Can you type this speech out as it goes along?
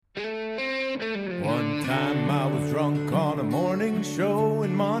One time I was drunk on a morning show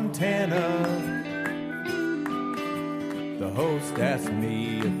in Montana. The host asked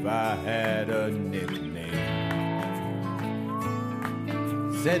me if I had a nickname.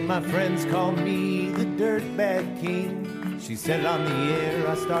 Said my friends call me the Dirtbag King. She said it on the air,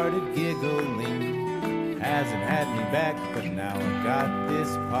 I started giggling. Hasn't had me back, but now I've got this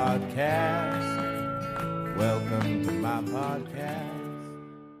podcast. Welcome to my podcast.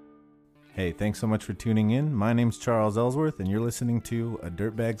 Hey, thanks so much for tuning in. My name's Charles Ellsworth, and you're listening to A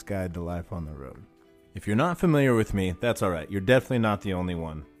Dirtbag's Guide to Life on the Road. If you're not familiar with me, that's all right. You're definitely not the only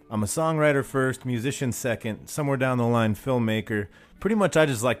one. I'm a songwriter first, musician second, somewhere down the line filmmaker. Pretty much I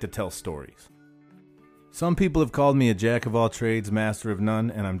just like to tell stories. Some people have called me a jack of all trades, master of none,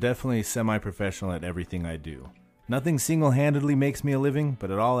 and I'm definitely semi-professional at everything I do. Nothing single-handedly makes me a living,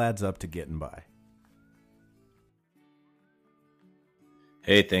 but it all adds up to getting by.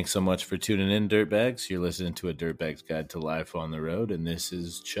 Hey, thanks so much for tuning in, Dirtbags. You're listening to A Dirtbag's Guide to Life on the Road, and this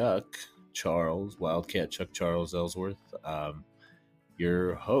is Wildcat Chuck Charles Ellsworth,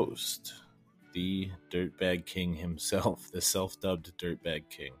 your host, the Dirtbag King himself, the self-dubbed Dirtbag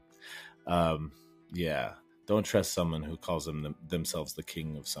King. Yeah, don't trust someone who calls themselves the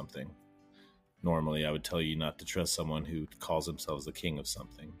king of something. Normally, I would tell you not to trust someone who calls themselves the king of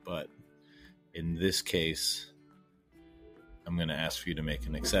something, but in this case, I'm going to ask for you to make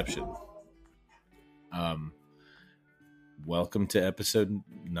an exception. Welcome to episode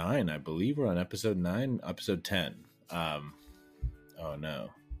 9. I believe we're on episode 9, episode 10. Oh no.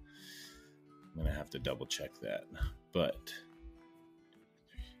 I'm going to have to double check that. But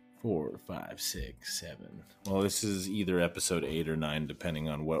 4, 5, 6, 7. Well, this is either episode 8 or 9, depending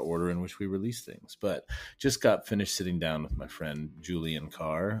on what order in which we release things. But just got finished sitting down with my friend Julian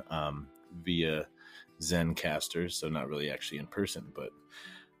Carr via Zencaster, so not really actually in person, but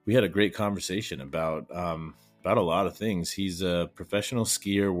we had a great conversation about a lot of things. He's a professional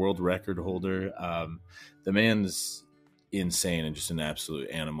skier, world record holder. The man's insane and just an absolute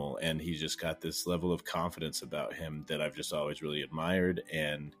animal, and he's just got this level of confidence about him that I've just always really admired,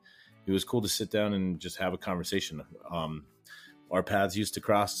 and it was cool to sit down and just have a conversation. Our paths used to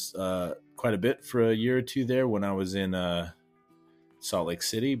cross quite a bit for a year or two there when I was in Salt Lake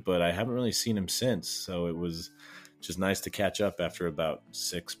City, but I haven't really seen him since, so it was just nice to catch up after about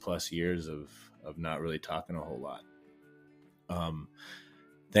 6+ years of not really talking a whole lot.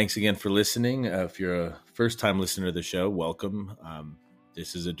 Thanks again for listening. If you're a first-time listener to the show, welcome.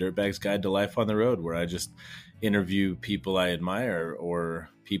 This is A Dirtbag's Guide to Life on the Road, where I just interview people I admire or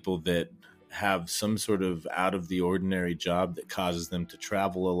people that have some sort of out-of-the-ordinary job that causes them to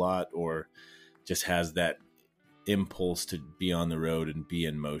travel a lot or just has that impulse to be on the road and be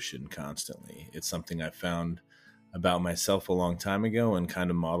in motion constantly. It's something I found about myself a long time ago and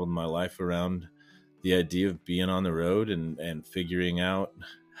kind of modeled my life around the idea of being on the road and figuring out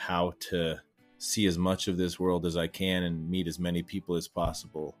how to see as much of this world as I can and meet as many people as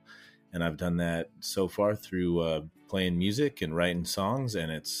possible. And I've done that so far through playing music and writing songs,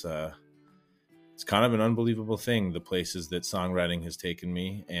 and it's kind of an unbelievable thing, the places that songwriting has taken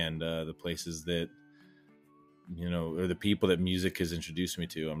me and the places that, or the people that music has introduced me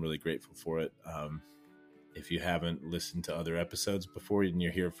to. I'm really grateful for it. If you haven't listened to other episodes before and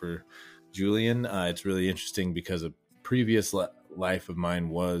you're here for Julian, it's really interesting because a previous life of mine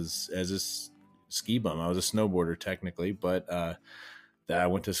was as a ski bum. I was a snowboarder technically, but I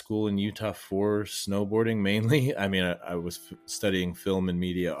went to school in Utah for snowboarding mainly. I mean, I was studying film and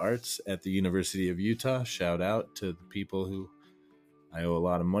media arts at the University of Utah. Shout out to the people who I owe a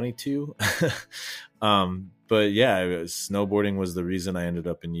lot of money to. But yeah, snowboarding was the reason I ended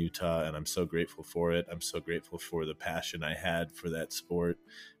up in Utah, and I'm so grateful for it. I'm so grateful for the passion I had for that sport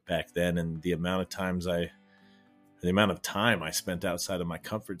back then, and the amount of time I spent outside of my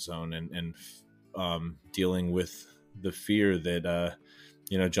comfort zone and dealing with the fear that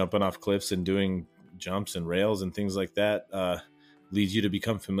jumping off cliffs and doing jumps and rails and things like that leads you to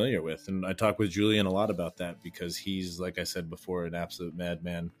become familiar with. And I talk with Julian a lot about that because he's, like I said before, an absolute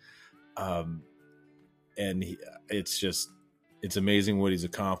madman. And it's amazing what he's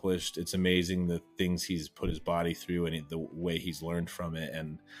accomplished. It's amazing the things he's put his body through and the way he's learned from it.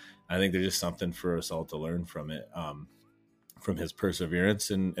 And I think there's just something for us all to learn from it, from his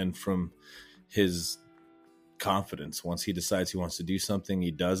perseverance and from his confidence. Once he decides he wants to do something,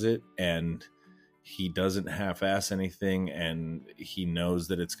 he does it, and he doesn't half-ass anything, and he knows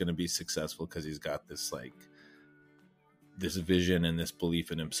that it's going to be successful because he's got this this vision and this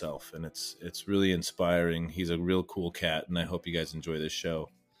belief in himself, and it's really inspiring. He's a real cool cat, and I hope you guys enjoy this show.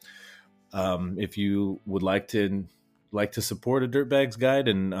 If you would like to support A Dirtbag's Guide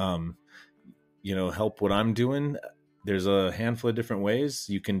and help what I'm doing, there's a handful of different ways.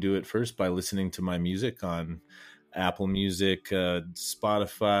 You can do it first by listening to my music on Apple Music,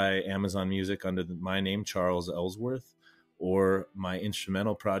 Spotify, Amazon Music under my name, Charles Ellsworth, or my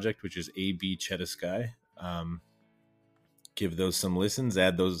instrumental project, which is A.B. Chetasky. Give those some listens,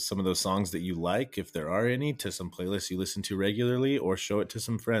 add some of those songs that you like, if there are any, to some playlists you listen to regularly, or show it to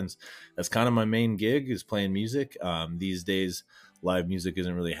some friends. That's kind of my main gig, is playing music. These days, live music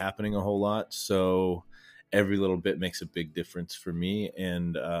isn't really happening a whole lot, so every little bit makes a big difference for me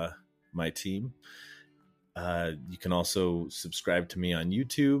and my team. You can also subscribe to me on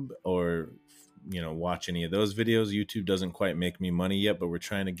YouTube, or watch any of those videos. YouTube doesn't quite make me money yet, but we're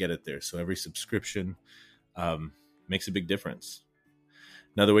trying to get it there. So every subscription makes a big difference.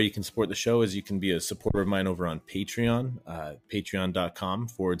 Another way you can support the show is you can be a supporter of mine over on Patreon,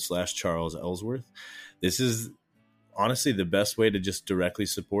 patreon.com/Charles Ellsworth. This is honestly the best way to just directly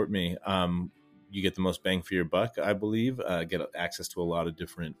support me. You get the most bang for your buck, I believe. Get access to a lot of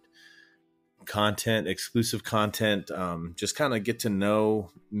different content, exclusive content, just kind of get to know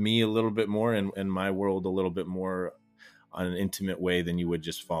me a little bit more and my world a little bit more on an intimate way than you would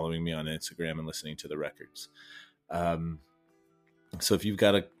just following me on Instagram and listening to the records. So if you've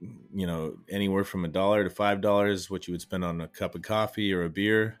got anywhere from $1 to $5, what you would spend on a cup of coffee or a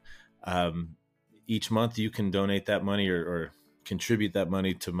beer, each month you can donate that money or contribute that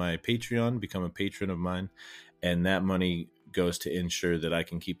money to my Patreon, become a patron of mine. And that money goes to ensure that I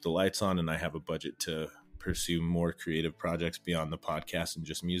can keep the lights on and I have a budget to pursue more creative projects beyond the podcast and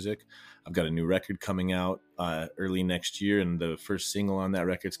just music. I've got a new record coming out early next year, and the first single on that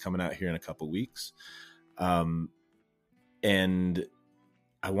record's coming out here in a couple weeks. And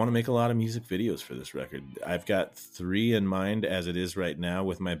I want to make a lot of music videos for this record. I've got 3 in mind as it is right now.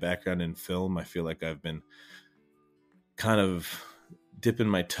 With my background in film, I feel like I've been kind of dipping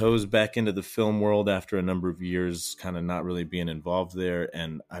my toes back into the film world after a number of years kind of not really being involved there,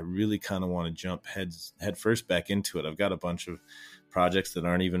 and I really kind of want to jump head first back into it. I've got a bunch of projects that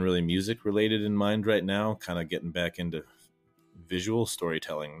aren't even really music related in mind right now, kind of getting back into visual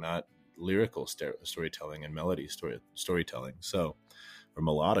storytelling, not lyrical storytelling and melody storytelling, or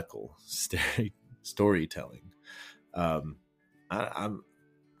melodical storytelling.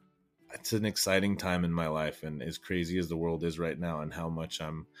 It's an exciting time in my life, and as crazy as the world is right now and how much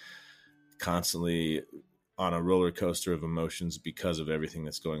I'm constantly on a roller coaster of emotions because of everything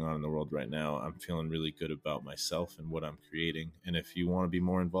that's going on in the world right now, I'm feeling really good about myself and what I'm creating. And if you want to be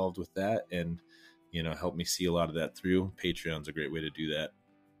more involved with that and help me see a lot of that through, Patreon's a great way to do that.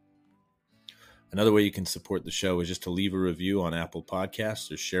 Another way you can support the show is just to leave a review on Apple Podcasts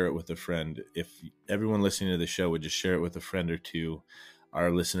or share it with a friend. If everyone listening to the show would just share it with a friend or two, our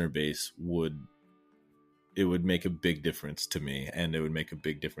listener base would make a big difference to me, and it would make a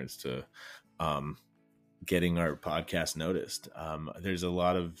big difference to getting our podcast noticed. There's a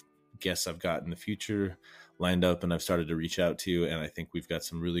lot of guests I've got in the future lined up and I've started to reach out to, and I think we've got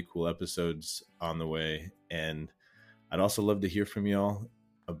some really cool episodes on the way. And I'd also love to hear from y'all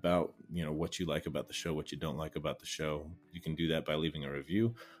about what you like about the show, what you don't like about the show. You can do that by leaving a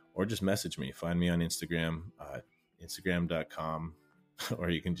review or just message me. Find me on Instagram, instagram.com,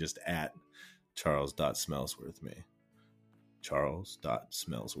 or you can just at charles.smellsworth me.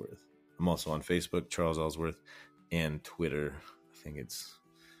 Charles.smellsworth. I'm also on Facebook, Charles Ellsworth, and Twitter. I think it's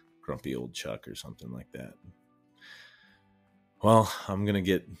Grumpy Old Chuck or something like that. Well, I'm going to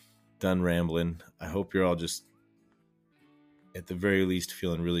get done rambling. I hope you're all just, at the very least,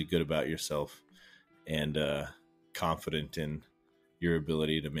 feeling really good about yourself and confident in your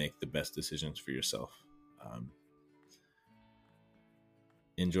ability to make the best decisions for yourself.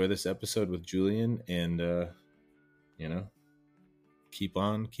 Enjoy this episode with Julian, and keep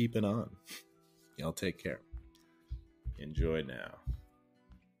on keeping on. Y'all take care. Enjoy now.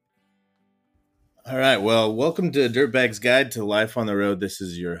 All right, well, welcome to Dirtbag's Guide to Life on the Road. This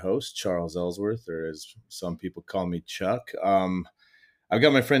is your host, Charles Ellsworth, or as some people call me, Chuck. I've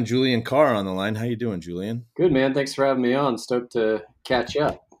got my friend Julian Carr on the line. How you doing, Julian? Good, man. Thanks for having me on. Stoked to catch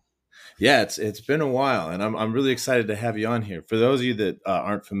up. Yeah, it's been a while, and I'm really excited to have you on here. For those of you that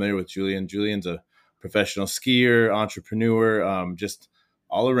aren't familiar with Julian, Julian's a professional skier, entrepreneur, just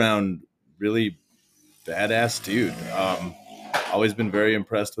all around really badass dude. Always been very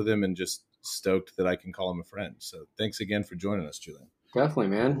impressed with him and just stoked that I can call him a friend. So thanks again for joining us, Julian. Definitely,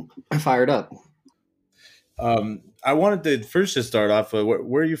 man. Fired up. I wanted to first just start off.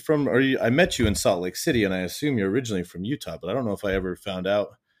 Where are you from? I met you in Salt Lake City, and I assume you're originally from Utah, but I don't know if I ever found out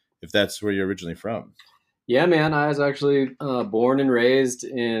if that's where you're originally from. Yeah, man. I was actually born and raised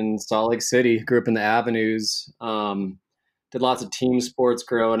in Salt Lake City. Grew up in the Avenues. did lots of team sports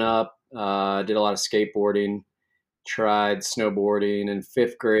growing up. Did a lot of skateboarding. Tried snowboarding in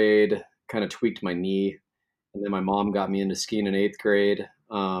fifth grade. Kind of tweaked my knee, and then my mom got me into skiing in eighth grade.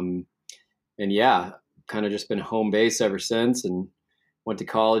 And yeah, kind of just been home base ever since. And went to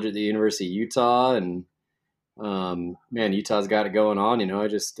college at the University of Utah, and man, Utah's got it going on. I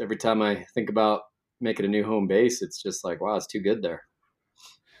just every time I think about making a new home base, it's just like, wow, it's too good there.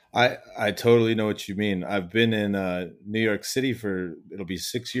 I totally know what you mean. I've been in New York City for it'll be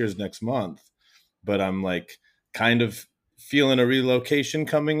 6 years next month, but I'm like kind of feeling a relocation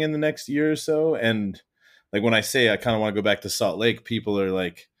coming in the next year or so. And like when I say I kind of want to go back to Salt Lake, people are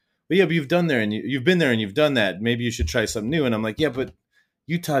like, "Well, yeah, but you've done there and you've been there and you've done that. Maybe you should try something new." And I'm like, "Yeah, but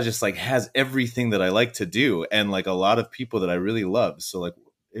Utah just like has everything that I like to do and like a lot of people that I really love. So like,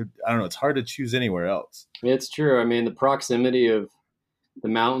 I don't know, it's hard to choose anywhere else." It's true. I mean, the proximity of the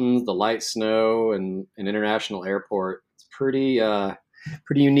mountains, the light snow, and an international airport, it's pretty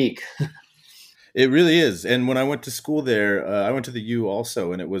unique. It really is. And when I went to school there, I went to the U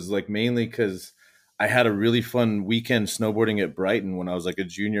also, and it was like mainly because I had a really fun weekend snowboarding at Brighton when I was like a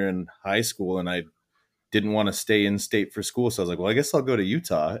junior in high school, and I didn't want to stay in state for school. So I was like, well, I guess I'll go to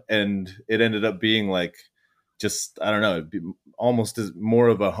Utah. And it ended up being like just, I don't know, almost as more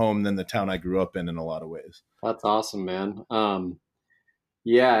of a home than the town I grew up in a lot of ways. That's awesome, man.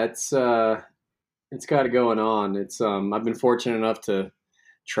 Yeah, it's got it going on. I've been fortunate enough to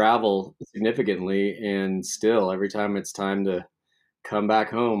travel significantly, and still every time it's time to come back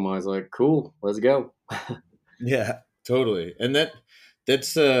home, I was like, cool, let's go. Yeah, totally. And that's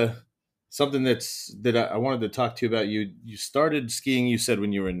something that I wanted to talk to you about. You started skiing, you said,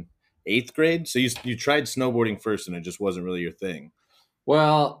 when you were in eighth grade. So you tried snowboarding first, and it just wasn't really your thing.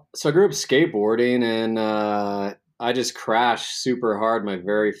 Well, so I grew up skateboarding, and I just crashed super hard my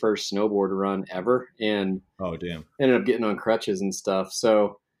very first snowboard run ever, and Oh, damn. ended up getting on crutches and stuff.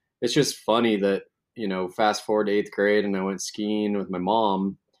 So it's just funny that, fast forward to eighth grade, and I went skiing with my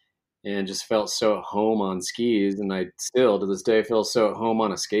mom and just felt so at home on skis. And I still to this day feel so at home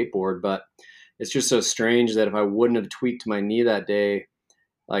on a skateboard. But it's just so strange that if I wouldn't have tweaked my knee that day,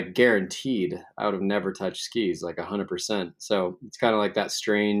 like guaranteed, I would have never touched skis, like 100%. So it's kind of like that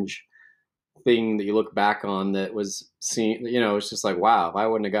strange thing that you look back on that was seen, it's just like, wow, if I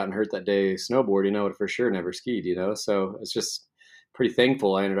wouldn't have gotten hurt that day snowboarding, I would have for sure never skied. So it's just pretty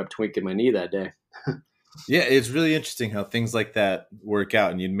thankful I ended up tweaking my knee that day. Yeah, it's really interesting how things like that work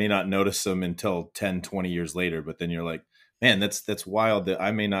out, and you may not notice them until 10, 20 years later, but then you're like, man, that's wild that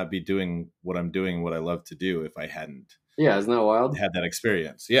I may not be doing what I'm doing, what I love to do if I hadn't Yeah, isn't that wild? had that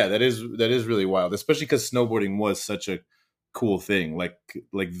experience. Yeah, that is really wild, especially because snowboarding was such a cool thing. Like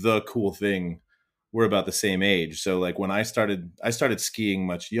the cool thing. We're about the same age, so like when I started skiing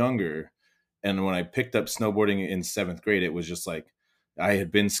much younger, and when I picked up snowboarding in seventh grade, it was just like I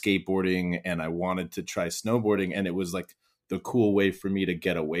had been skateboarding and I wanted to try snowboarding, and it was like the cool way for me to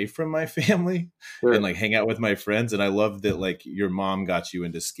get away from my family and Sure. like hang out with my friends. And I love that like your mom got you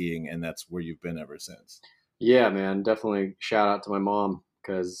into skiing, and that's where you've been ever since. Yeah, man, definitely shout out to my mom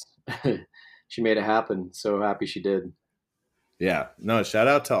because she made it happen. So happy she did. Yeah. No, shout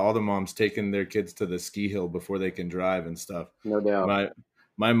out to all the moms taking their kids to the ski hill before they can drive and stuff. No doubt.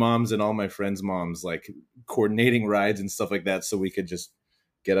 My moms and all my friends' moms like coordinating rides and stuff like that so we could just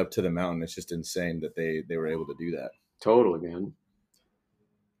get up to the mountain. It's just insane that they were able to do that. Totally, man.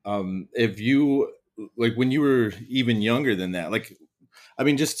 If you like when you were even younger than that, like I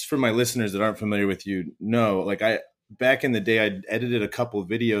mean, just for my listeners that aren't familiar with you, no, like I back in the day I edited a couple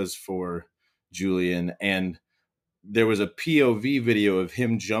videos for Julian, and there was a POV video of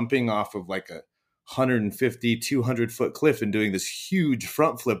him jumping off of like a 150, 200-foot cliff and doing this huge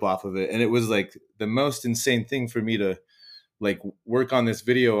front flip off of it. And it was like the most insane thing for me to like work on this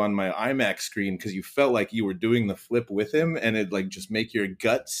video on my iMac screen, because you felt like you were doing the flip with him, and it like just make your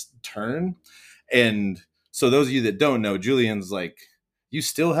guts turn. And so those of you that don't know, Julian's like, you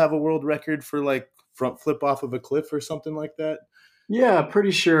still have a world record for like front flip off of a cliff or something like that. Yeah,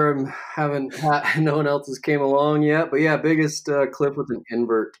 pretty sure no one else has came along yet. But yeah, biggest cliff with an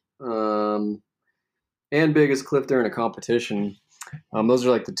invert, and biggest cliff during a competition. Those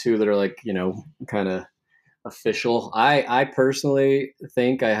are like the two that are like, kind of official. I personally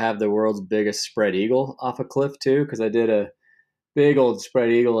think I have the world's biggest spread eagle off a cliff too, because I did a big old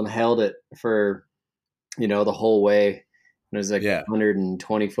spread eagle and held it for the whole way. And it was like Yeah.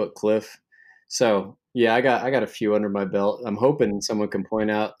 120-foot cliff. So yeah, I got a few under my belt. I'm hoping someone can point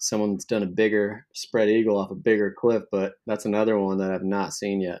out someone that's done a bigger spread eagle off a bigger cliff, but that's another one that I've not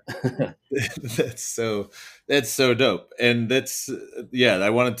seen yet. That's so dope. And that's yeah, I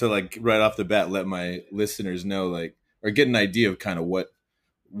wanted to like right off the bat let my listeners know like or get an idea of kind of what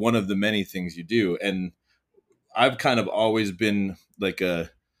one of the many things you do. And I've kind of always been like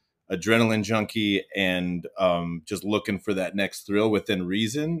a adrenaline junkie and just looking for that next thrill within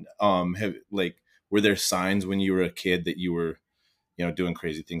reason. Have like were there signs when you were a kid that you were, doing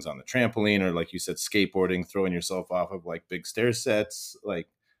crazy things on the trampoline, or like you said, skateboarding, throwing yourself off of like big stair sets? Like,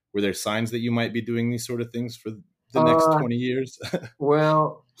 were there signs that you might be doing these sort of things for the next Uh, 20 years?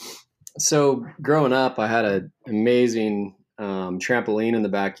 well, so growing up, I had an amazing trampoline in the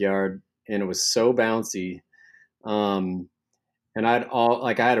backyard, and it was so bouncy. Um, and I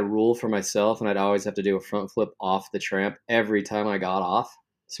had a rule for myself, and I'd always have to do a front flip off the tramp every time I got off.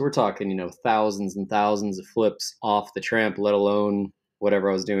 So we're talking, thousands and thousands of flips off the tramp, let alone whatever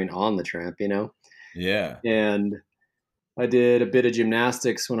I was doing on the tramp. Yeah. And I did a bit of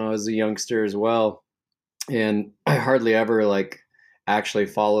gymnastics when I was a youngster as well, and I hardly ever like actually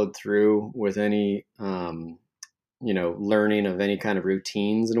followed through with any learning of any kind of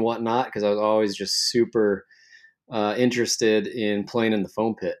routines and whatnot, because I was always just super interested in playing in the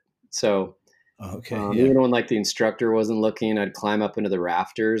foam pit. So Okay. Yeah. even when like the instructor wasn't looking, I'd climb up into the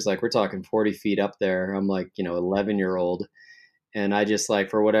rafters. Like we're talking 40 feet up there. I'm like 11-year-old, and I just like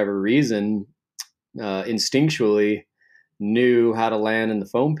for whatever reason instinctually knew how to land in the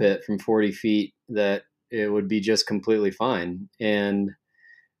foam pit from 40 feet, that it would be just completely fine. And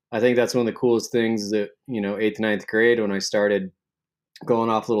I think that's one of the coolest things that, eighth, ninth grade, when I started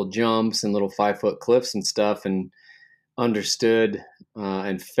going off little jumps and little 5-foot cliffs and stuff, and understood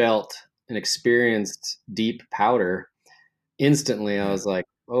and felt and experienced deep powder, instantly I Yeah. was like,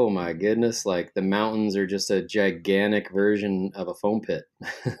 oh my goodness, like the mountains are just a gigantic version of a foam pit.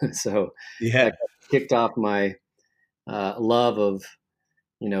 So that Yeah. kicked off my love of,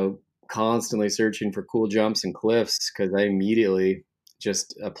 you know, constantly searching for cool jumps and cliffs, because I immediately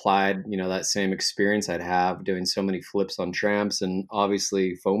just applied, that same experience I'd have doing so many flips on tramps and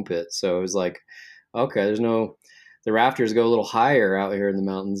obviously foam pits. So it was like, okay, the rafters go a little higher out here in the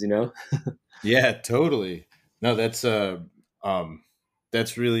mountains. Yeah, totally. No, um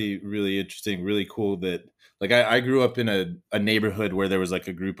that's really, really interesting, really cool that like I grew up in a neighborhood where there was like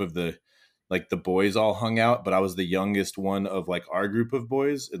a group of the boys all hung out, but I was the youngest one of like our group of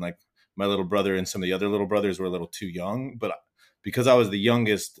boys, and like my little brother and some of the other little brothers were a little too young, but because I was the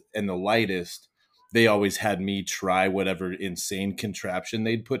youngest and the lightest, they always had me try whatever insane contraption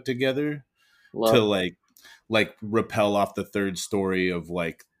they'd put together to Love like rappel off the third story of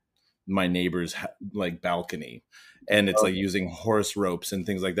like my neighbor's like balcony, and it's like love using horse ropes and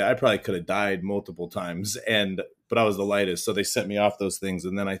things like that. I probably could have died multiple times, and but I was the lightest, so they sent me off those things,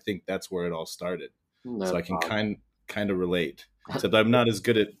 and then I think that's where it all started. So I that's can kind of relate, except I'm not as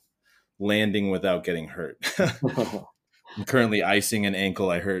good at landing without getting hurt. awesome. I'm currently icing an ankle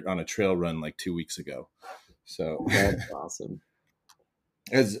I hurt on a trail run like 2 weeks ago. So That's awesome.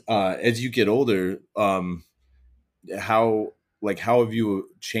 as you get older, how how have you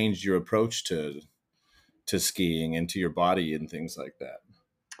changed your approach to skiing and to your body and things like that?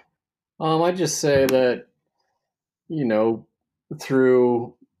 I just say that, you know,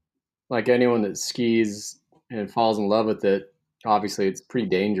 through like anyone that skis and falls in love with it, obviously it's pretty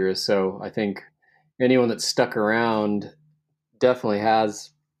dangerous. So I think anyone that's stuck around definitely has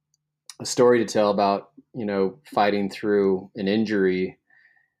a story to tell about, fighting through an injury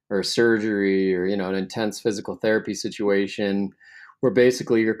or surgery, or, an intense physical therapy situation where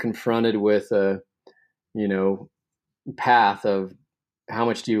basically you're confronted with a, you know, path of how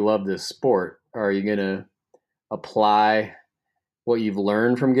much do you love this sport? Are you going to apply what you've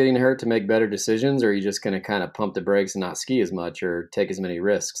learned from getting hurt to make better decisions, or are you just going to kind of pump the brakes and not ski as much or take as many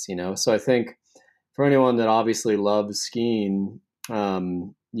risks? So I think for anyone that obviously loves skiing,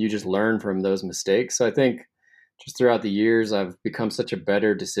 you just learn from those mistakes. So I think just throughout the years, I've become such a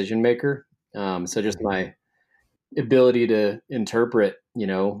better decision maker. So just my ability to interpret,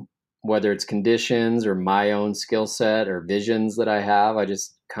 whether it's conditions or my own skill set or visions that I have, I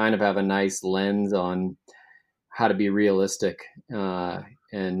just kind of have a nice lens on how to be realistic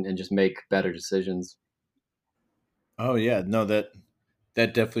and just make better decisions. Oh yeah, no, that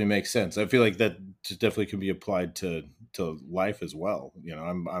definitely makes sense. I feel like that definitely can be applied to life as well.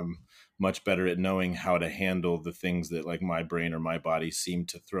 I'm much better at knowing how to handle the things that like my brain or my body seem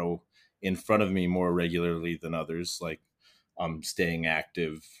to throw in front of me more regularly than others. Like staying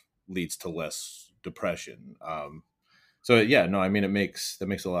active leads to less depression. So yeah, no, I mean that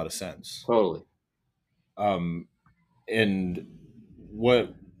makes a lot of sense. Totally. Um, and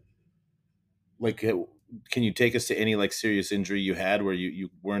what like can you take us to any like serious injury you had where you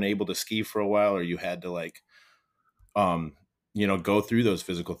weren't able to ski for a while, or you had to like um go through those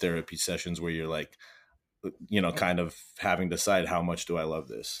physical therapy sessions where you're like, kind of having to decide how much do I love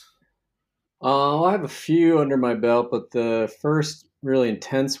this? I have a few under my belt, but the first really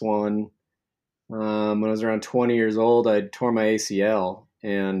intense one, when I was around 20 years old, I tore my ACL,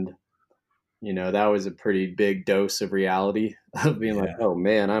 and that was a pretty big dose of reality of being like, Yeah, oh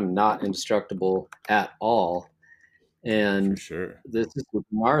man, I'm not indestructible at all, for and sure. this is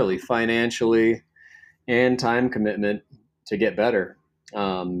gnarly financially and time commitment to get better.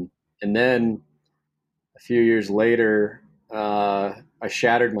 And then a few years later, I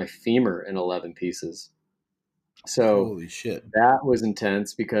shattered my femur in 11 pieces. So Holy shit. that was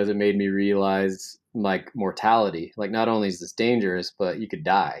intense because it made me realize like mortality. Like, not only is this dangerous, but you could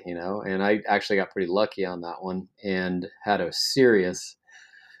die, And I actually got pretty lucky on that one and had a serious,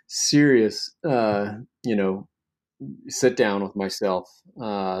 sit down with myself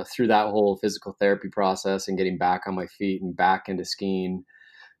through that whole physical therapy process and getting back on my feet and back into skiing.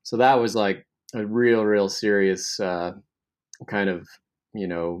 So that was like a real serious kind of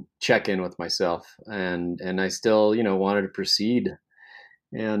check in with myself, and I still wanted to proceed,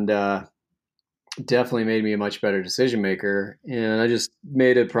 and definitely made me a much better decision maker. And I just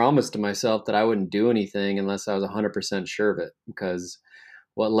made a promise to myself that I wouldn't do anything unless I was 100% sure of it, because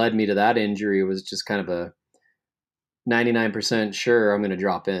what led me to that injury was just kind of a 99% sure I'm going to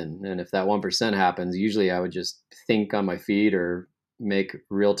drop in. And if that 1% happens, usually I would just think on my feet or make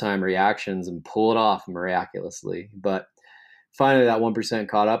real time reactions and pull it off miraculously. But finally, that 1%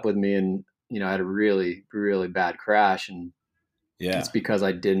 caught up with me, and, I had a really bad crash. And it's Yeah. because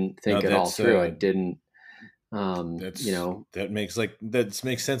I didn't No, think it all through. I didn't, that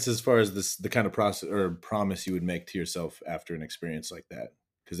makes sense as far as the kind of process or promise you would make to yourself after an experience like that.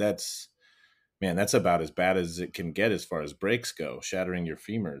 Because that's about as bad as it can get as far as breaks go. Shattering your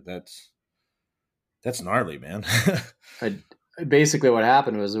femur. That's gnarly, man. I basically what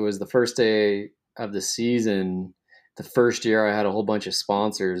happened was, it was the first day of the season. The first year I had a whole bunch of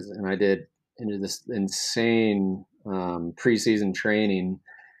sponsors, and I did into this insane preseason training.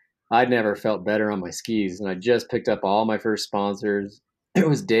 I'd never felt better on my skis, and I just picked up all my first sponsors. It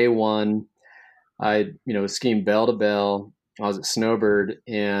was day one. I, was skiing bell to bell. I was at Snowbird,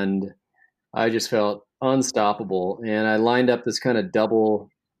 and I just felt unstoppable. And I lined up this kind of double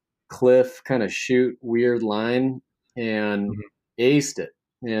cliff kind of shoot weird line and Mhm. aced it.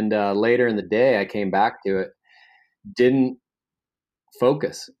 And later in the day, I came back to it, didn't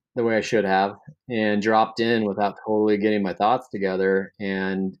focus the way I should have, and dropped in without totally getting my thoughts together.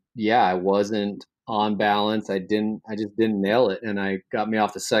 And yeah, I wasn't on balance. I just didn't nail it. And I got me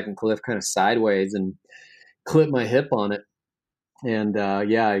off the second cliff kind of sideways and clipped my hip on it. And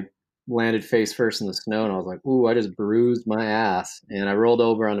yeah, I landed face first in the snow, and I was like, ooh, I just bruised my ass. And I rolled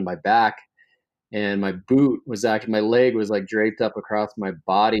over onto my back, and my leg was like draped up across my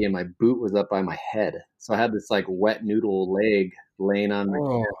body, and my boot was up by my head. So I had this like wet noodle leg laying on my,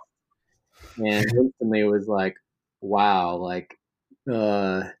 Oh, and instantly it was like, wow, like,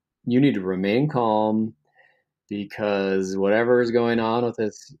 uh, you need to remain calm, because whatever is going on with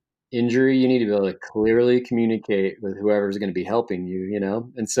this injury, you need to be able to clearly communicate with whoever's going to be helping you.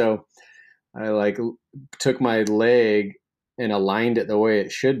 And so I like took my leg and aligned it the way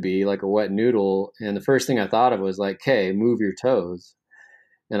it should be, like a wet noodle. And the first thing I thought of was like, "Hey, move your toes."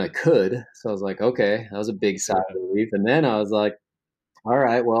 And I could. So I was like, "Okay." That was a big sigh of relief. And then I was like, "All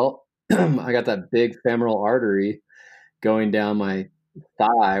right, well, I got that big femoral artery going down my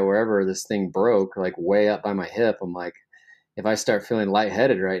thigh, wherever this thing broke, like way up by my hip." I'm like, if I start feeling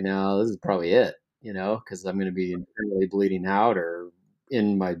lightheaded right now, this is probably it, because I'm going to be internally bleeding out, or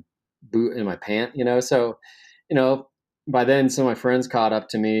in my boot, in my pant, So, you know, by then, some of my friends caught up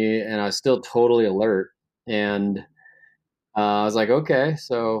to me, and I was still totally alert. And I was like, okay,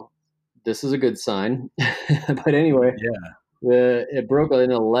 so this is a good sign. But anyway, yeah, it broke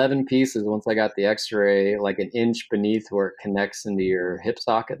in 11 pieces once I got the X-ray, like an inch beneath where it connects into your hip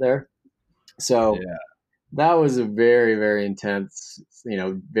socket there. So yeah. that was a very intense,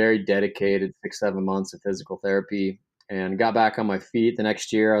 very dedicated 6 7 months of physical therapy, and got back on my feet the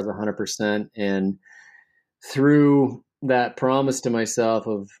next year. I was 100%. And through that promise to myself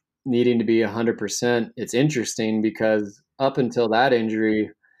of needing to be 100%, it's interesting because up until that injury,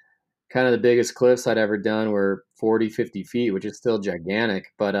 kind of the biggest cliffs I'd ever done were 40 50 feet, which is still gigantic.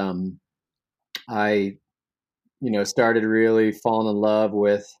 But I started really falling in love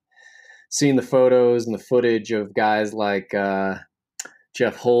with seeing the photos and the footage of guys like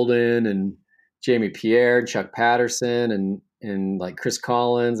Jeff Holden and Jamie Pierre and Chuck Patterson and like Chris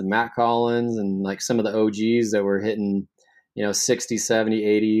Collins and Matt Collins, and like some of the OGs that were hitting 60 70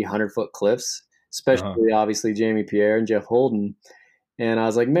 80 100-foot cliffs, Uh-huh. especially obviously Jamie Pierre and Jeff Holden. And I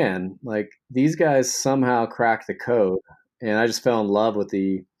was like, man, like these guys somehow cracked the code. And I just fell in love with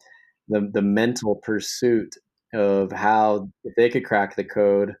the mental pursuit of how if they could crack the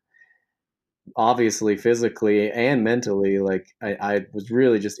code, obviously physically and mentally, like I was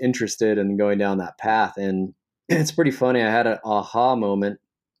really just interested in going down that path. And it's pretty funny. I had an aha moment,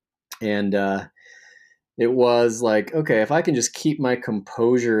 and it was like, okay, if I can just keep my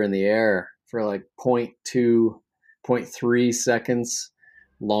composure in the air for like point 0.2, 0.3 seconds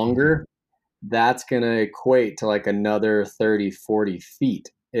longer, that's going to equate to like another 30, 40 feet.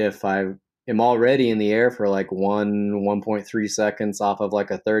 If I am already in the air for like 1.3 seconds off of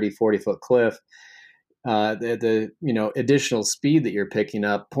like a 30, 40-foot cliff, the additional speed that you're picking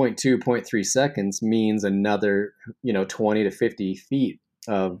up 0.2, 0.3 seconds means another 20 to 50 feet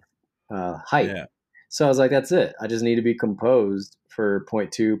of height. Yeah. So I was like, that's it. I just need to be composed for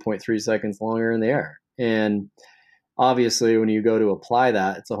 0.2, 0.3 seconds longer in the air. And obviously, when you go to apply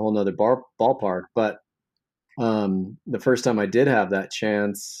that, it's a whole nother ballpark. But the first time I did have that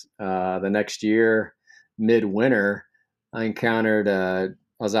chance, the next year, midwinter, I encountered, I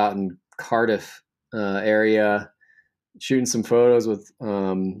was out in Cardiff area shooting some photos with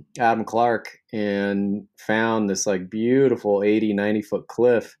Adam Clark and found this like beautiful 80, 90-foot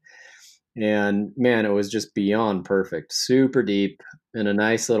cliff. And man, it was just beyond perfect, super deep in a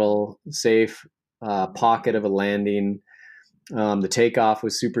nice little safe pocket of a landing. The takeoff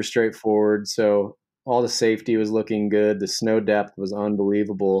was super straightforward. So all the safety was looking good. The snow depth was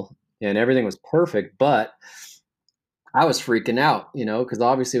unbelievable and everything was perfect. But I was freaking out, because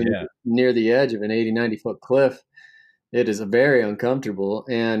obviously when Yeah. you're near the edge of an 80, 90-foot cliff, it is very uncomfortable.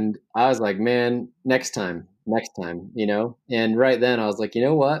 And I was like, man, next time, And right then I was like, you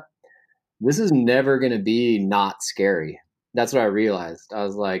know what? This is never going to be not scary. That's what I realized. I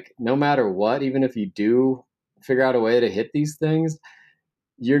was like, no matter what, even if you do figure out a way to hit these things,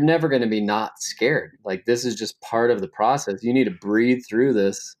 you're never going to be not scared. Like, this is just part of the process. You need to breathe through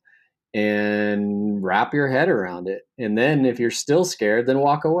this and wrap your head around it. And then if you're still scared, then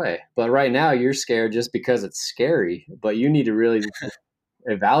walk away. But right now, you're scared just because it's scary. But you need to really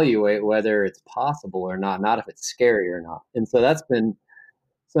evaluate whether it's possible or not, not if it's scary or not. And so that's been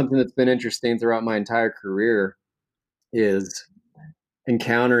something that's been interesting throughout my entire career is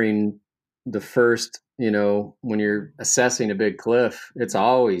encountering the first, when you're assessing a big cliff, it's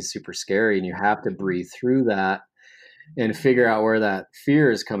always super scary and you have to breathe through that and figure out where that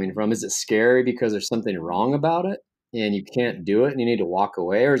fear is coming from. Is it scary because there's something wrong about it and you can't do it and you need to walk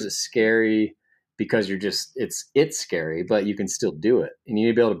away, or is it scary because you're just it's scary but you can still do it, and you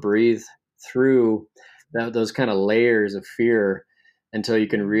need to be able to breathe through those kind of layers of fear until you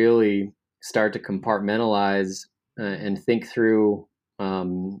can really start to compartmentalize and think through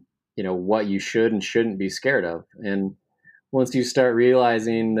what you should and shouldn't be scared of. And once you start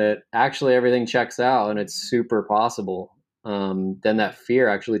realizing that actually everything checks out and it's super possible, then that fear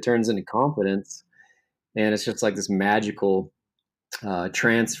actually turns into confidence. And it's just like this magical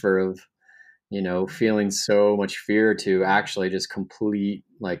transfer of, feeling so much fear to actually just complete,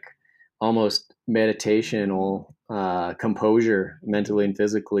 like almost meditational composure mentally and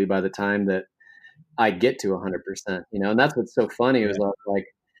physically by the time that I get to 100%, and that's what's so funny Yeah. is like,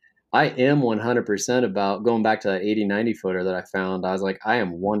 I am 100% about going back to that 80, 90 footer that I found. I was like, I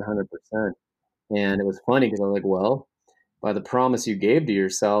am 100%. And it was funny because I was like, well, by the promise you gave to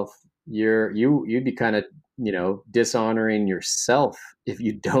yourself, you'd be kind of, dishonoring yourself if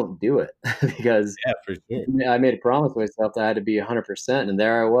you don't do it because Yeah, for sure. I made a promise to myself that I had to be 100%. And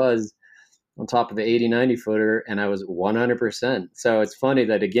there I was on top of the 80, 90 footer and I was 100%. So it's funny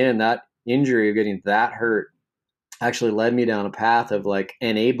that again, that injury of getting that hurt actually led me down a path of like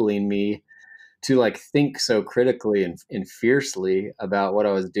enabling me to like think so critically and fiercely about what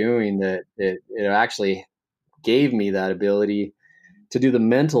I was doing that it actually gave me that ability to do the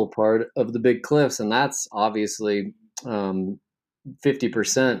mental part of the big cliffs. And that's obviously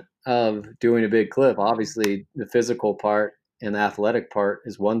 50% of doing a big cliff. Obviously, the physical part and the athletic part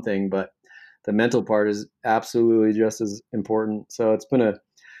is one thing, but the mental part is absolutely just as important. So it's been a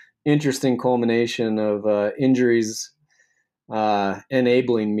interesting culmination of injuries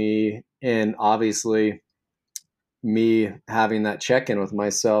enabling me, and obviously me having that check-in with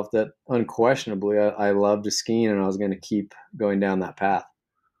myself that unquestionably I love to skiing and I was going to keep going down that path.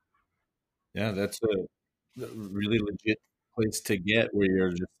 Yeah, that's a really legit place to get where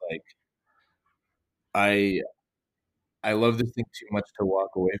you're just like, I I love this thing too much to walk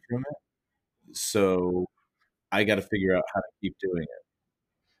away from it. So I got to figure out how to keep doing it.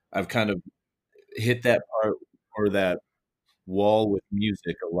 I've kind of hit that part or that wall with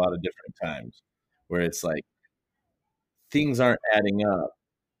music a lot of different times where it's like things aren't adding up,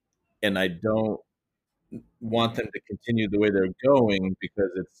 and I don't want them to continue the way they're going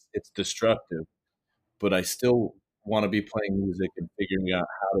because it's destructive. But I still want to be playing music and figuring out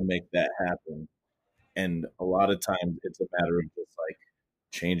how to make that happen. And a lot of times it's a matter of just like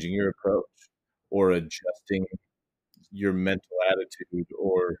changing your approach or adjusting your mental attitude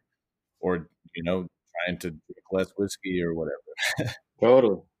or trying to drink less whiskey or whatever.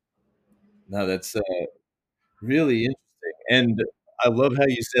 Totally. No, that's really interesting. And I love how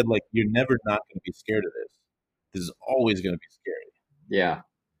you said like you're never not going to be scared of this. This is always going to be scary. Yeah.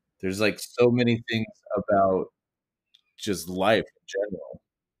 There's like so many things about just life in general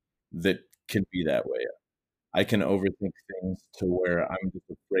that can be that way. I can overthink things to where I'm just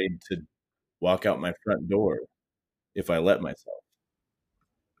afraid to walk out my front door if I let myself.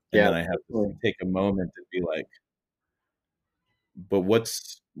 And Yeah. then I have to take a moment and be like, but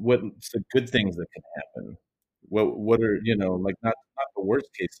what's the good things that can happen? What are, like not the worst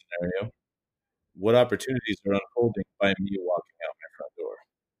case scenario. What opportunities are unfolding by me walking out my front door?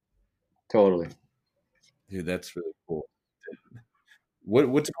 Totally. Dude, that's really cool.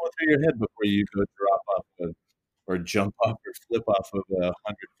 What's going through your head before you go drop off or jump off or flip off of a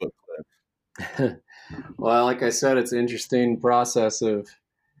 100-foot cliff? Well, like I said, it's an interesting process of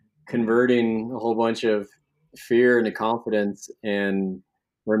converting a whole bunch of fear into confidence and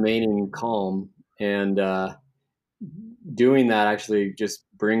remaining calm. And doing that actually just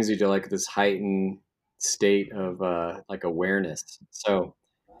brings you to like this heightened state of like awareness. So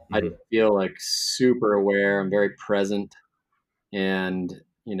I Mhm. feel like super aware. I'm very present, and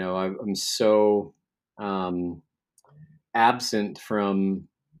I'm so um, absent from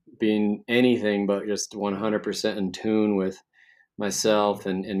being anything but just 100% in tune with myself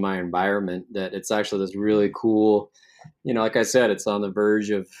and in my environment, that it's actually this really cool, like I said, it's on the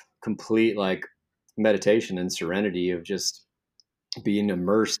verge of complete like meditation and serenity of just being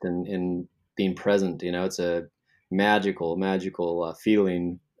immersed in being present. It's a magical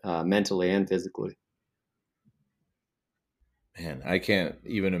feeling, mentally and physically. Man, I can't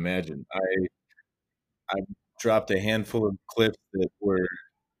even imagine. I dropped a handful of cliffs that were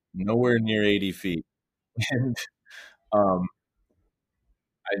nowhere near 80 feet, and um,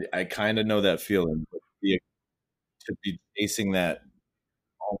 I kind of know that feeling. But to be chasing that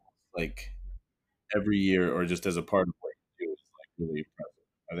almost like every year, or just as a part of what you do, is like really impressive.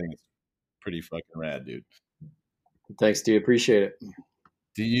 I think it's pretty fucking rad, dude. Thanks, dude. Appreciate it.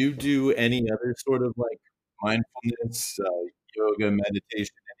 Do you do any other sort of like mindfulness, yoga,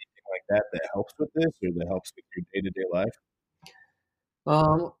 meditation, anything like that that helps with this or that helps with your day to day life?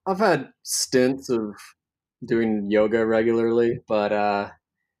 I've had stints of doing yoga regularly, but I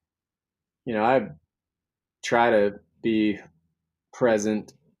try to be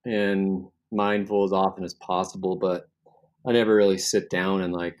present and mindful as often as possible, but I never really sit down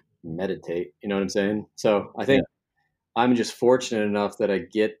and like meditate. You know what I'm saying? So I Yeah. think I'm just fortunate enough that I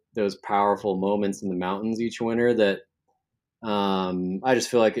get those powerful moments in the mountains each winter that I just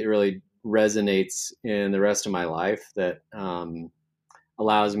feel like it really resonates in the rest of my life, that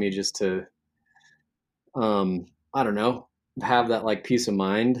allows me just to, I don't know, have that like peace of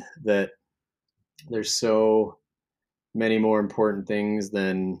mind that there's so many more important things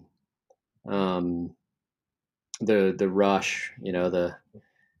than um, the rush, the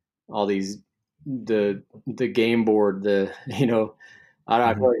all these the game board, the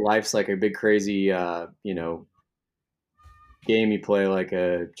I Mhm. feel like life's like a big crazy game you play, like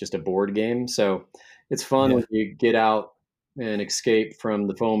a just a board game. So it's fun Yeah. when you get out and escape from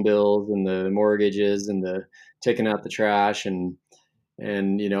the phone bills and the mortgages and the taking out the trash and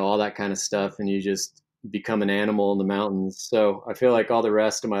all that kind of stuff, and you just become an animal in the mountains. So I feel like all the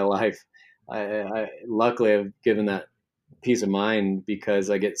rest of my life, I luckily have given that peace of mind because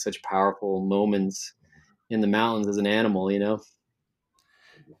I get such powerful moments in the mountains as an animal.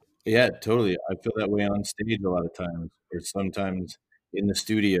 Yeah, totally. I feel that way on stage a lot of times, or sometimes in the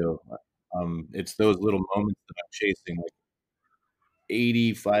studio. It's those little moments that I'm chasing. Like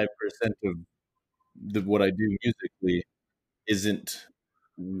 85% of what I do musically isn't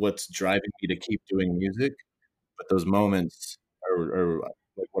what's driving me to keep doing music, but those moments are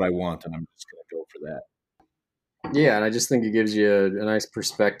like what I want, and I'm just gonna go for that. Yeah, and I just think it gives you a nice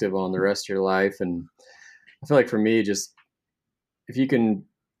perspective on the rest of your life. And I feel like for me, just if you can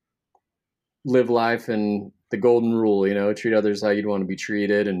live life and the golden rule, treat others how you'd want to be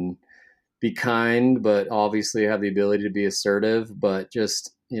treated and be kind, but obviously have the ability to be assertive, but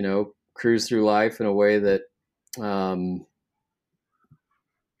just, cruise through life in a way that, um,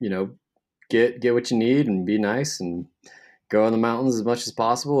 you know, get what you need and be nice and go in the mountains as much as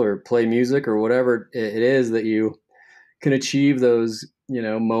possible or play music or whatever it is that you can achieve those,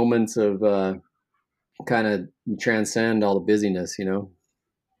 moments of kind of transcend all the busyness.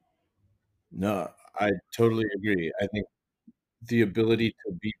 No, I totally agree. I think the ability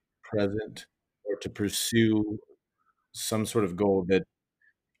to be present or to pursue some sort of goal that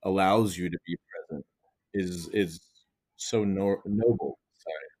allows you to be present is so noble.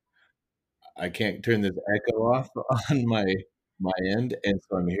 Sorry, I can't turn this echo off on my end, and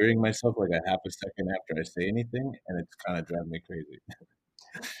so I'm hearing myself like a half a second after I say anything, and it's kind of driving me crazy.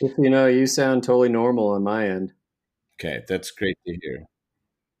 You sound totally normal on my end. Okay, that's great to hear.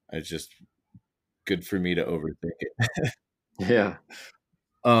 It's just good for me to overthink it. Yeah.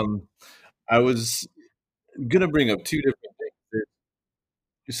 Um, I was gonna bring up two different things.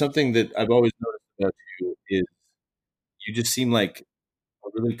 There's something that I've always noticed about you is you just seem like a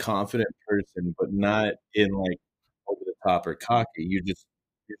really confident person, but not in like over the top or cocky. You're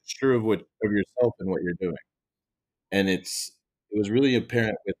sure of yourself and what you're doing, and it was really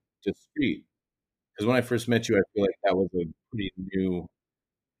apparent with Discreet because when I first met you, I feel like that was a pretty new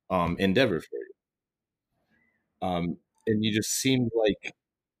endeavor for you, and you just seemed like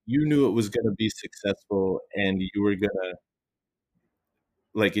you knew it was going to be successful, and you were gonna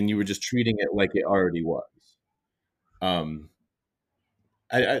and you were just treating it like it already was. Um,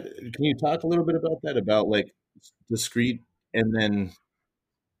 can you talk a little bit about that, about like Discreet, and then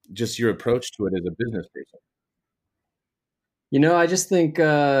just your approach to it as a business person? I just think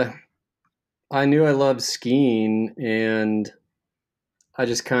I knew I loved skiing, and I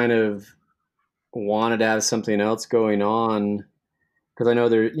just kind of wanted to have something else going on because I know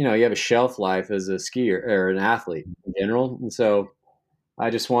you have a shelf life as a skier or an athlete in general. And so I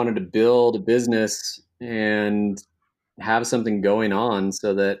just wanted to build a business and have something going on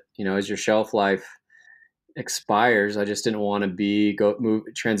so that, as your shelf life expires, I just didn't want to be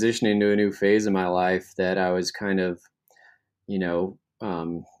transitioning to a new phase of my life that I was kind of, you know,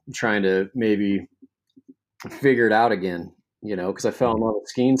 trying to maybe figure it out again, because I fell in love with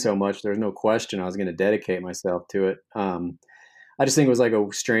skiing so much. There's no question I was going to dedicate myself to it. I just think it was like a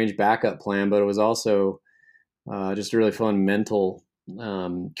strange backup plan, but it was also just a really fun mental,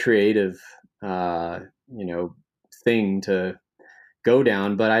 creative, uh, you know, thing to go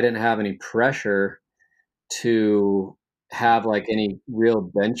down. But I didn't have any pressure to have like any real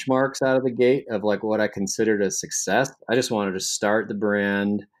benchmarks out of the gate of like what I considered a success. I just wanted to start the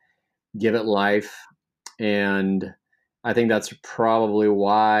brand, give it life, and I think that's probably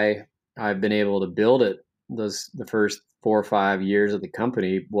why I've been able to build it. The first 4 or 5 years of the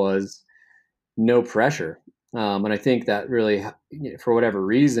company was no pressure, and I think that really, for whatever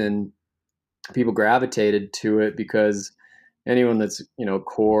reason, people gravitated to it because anyone that's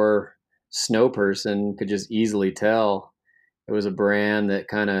core snow person could just easily tell it was a brand that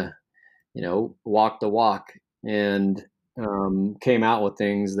kind of walked the walk and came out with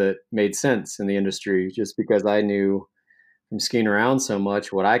things that made sense in the industry just because I knew from skiing around so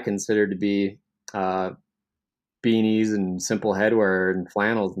much what I considered to be uh, beanies and simple headwear and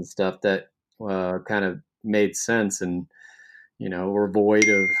flannels and stuff that kind of made sense and were void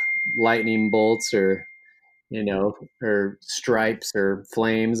of lightning bolts or stripes or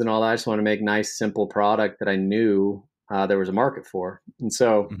flames and all that. I just want to make nice simple product that I knew there was a market for. And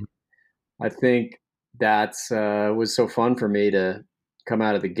so Mhm. I think that's was so fun for me to come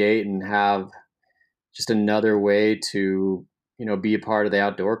out of the gate and have just another way to be a part of the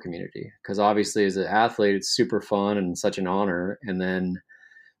outdoor community, because obviously as an athlete it's super fun and such an honor, and then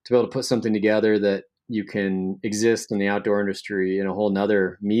to be able to put something together that you can exist in the outdoor industry in a whole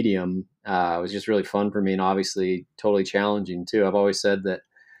nother medium was just really fun for me, and obviously totally challenging too. I've always said that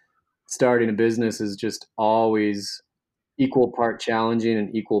starting a business is just always equal part challenging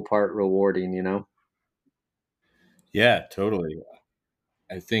and equal part rewarding. Yeah, totally.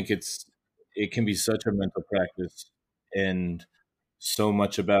 I think it can be such a mental practice and so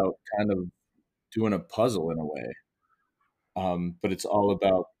much about kind of doing a puzzle in a way. But it's all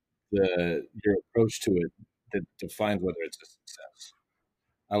about the your approach to it that defines whether it's a success.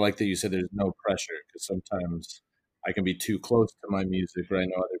 I like that you said there's no pressure because sometimes I can be too close to my music, or I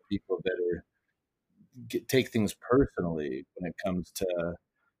know other people that take things personally when it comes to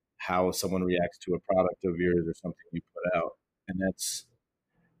how someone reacts to a product of yours or something you put out, and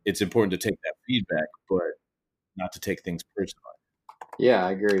it's important to take that feedback, but not to take things personally. Yeah,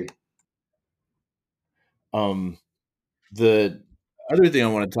 I agree. Um, the other thing I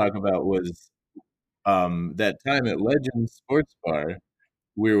want to talk about was that time at Legends Sports Bar.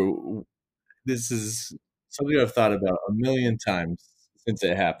 We were This is something I've thought about a million times since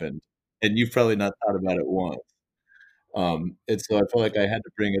it happened, and you've probably not thought about it once. And so I felt like I had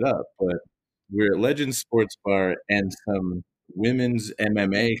to bring it up. But we're at Legend Sports Bar, and some women's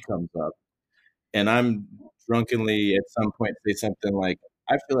MMA comes up, and I'm drunkenly at some point say something like,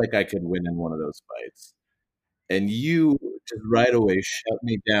 "I feel like I could win in one of those fights." And you just right away shut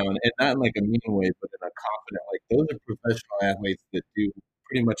me down, and not in like a mean way, but in a confident, like those are professional athletes that do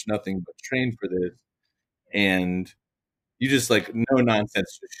pretty much nothing but train for this, and you just like no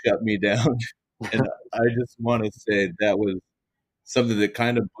nonsense just shut me down. And I just want to say that was something that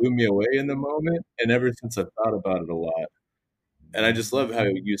kind of blew me away in the moment, and ever since I've thought about it a lot. And I just love how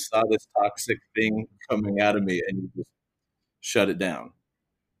you saw this toxic thing coming out of me and you just shut it down.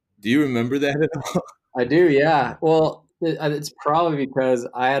 Do you remember that at all? I do, yeah. Well, it's probably because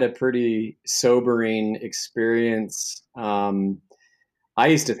I had a pretty sobering experience. I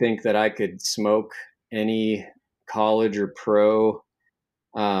used to think that I could smoke any college or pro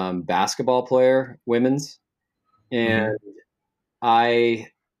basketball player, women's, and Hmm.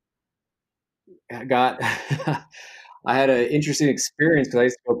 I got I had an interesting experience because I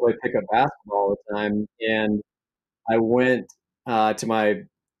used to go play pickup basketball all the time, and I went to my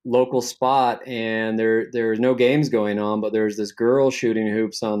local spot, and there was no games going on, but there was this girl shooting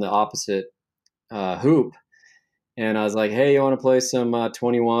hoops on the opposite hoop, and I was like, "Hey, you want to play some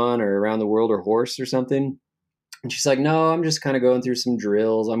 21 or Around the World or Horse or something?" And she's like, "No, I'm just kind of going through some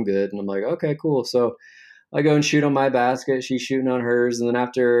drills. I'm good." And I'm like, "Okay, cool." So I go and shoot on my basket. She's shooting on hers. And then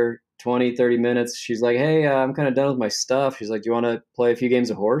after 20, 30 minutes, she's like, "Hey, I'm kind of done with my stuff." She's like, "Do you want to play a few games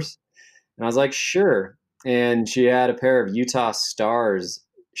of horse?" And I was like, "Sure." And she had a pair of Utah Stars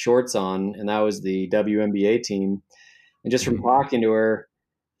shorts on, and that was the WNBA team. And just from Hmm. talking to her,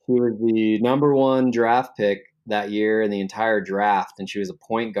 she was the number one draft pick that year in the entire draft, and she was a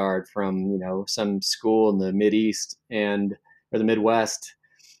point guard from some school in the Mid East and or the Midwest.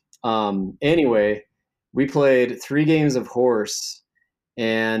 Anyway, we played 3 games of horse,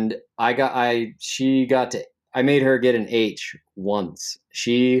 and she got to I made her get an H once.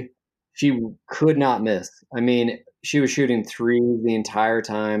 She could not miss. I mean, she was shooting threes the entire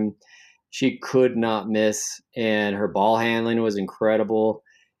time. She could not miss, and her ball handling was incredible.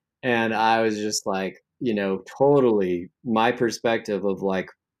 And I was just like, totally my perspective of like,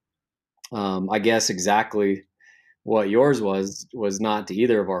 I guess exactly what yours was not to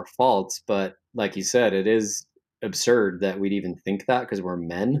either of our faults, but like you said, it is absurd that we'd even think that because we're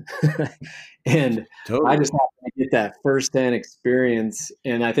men. And I just Totally. happened to get that firsthand experience,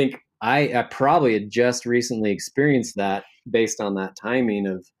 and I think I probably had just recently experienced that based on that timing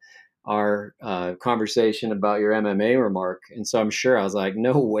of our conversation about your MMA remark. And so I'm sure I was like,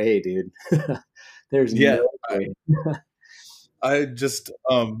 no way, dude. There's Yeah. no way. I just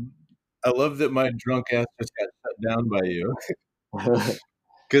I love that my drunk ass just got shut down by you.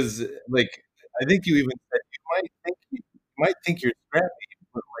 Because like I think you even said you might think you're scrappy,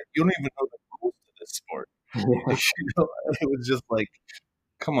 but like you don't even know the rules to this sport. Yeah. You know, it was just like,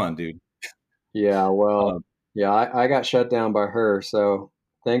 come on, dude. Yeah, well, Um, yeah, I got shut down by her, so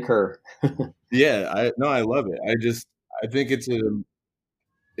thank her. yeah, I no, I love it. I think it's an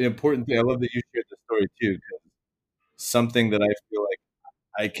important thing. I love that you shared the story too, 'cause something that I feel like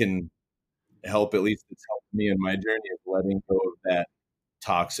I can help, at least it's helped me in my journey, is letting go of that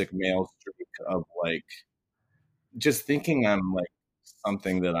toxic male streak of like just thinking I'm like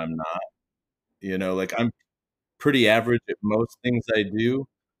something that I'm not. Like I'm pretty average at most things I do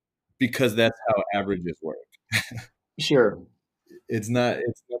because that's how averages work. Sure, It's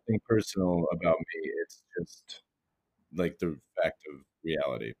nothing personal about me. It's just like the fact of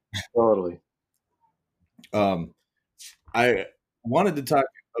reality. totally. Um, I wanted to talk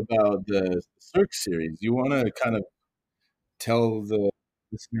about the Cirque series. You want to kind of tell the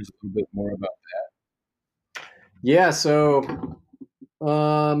listeners a little bit more about Yeah, so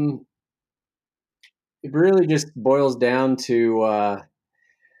um it really just boils down to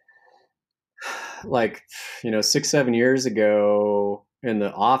like 6, 7 years ago in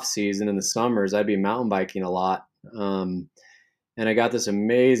the off season in the summers, I'd be mountain biking a lot. And I got this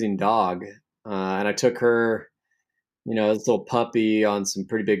amazing dog. And I took her, this little puppy on some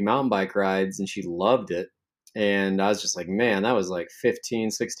pretty big mountain bike rides, and she loved it. And I was just like, man, that was like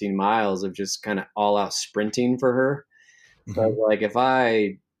 15, 16 miles of just kind of all out sprinting for her. that. So I was like, if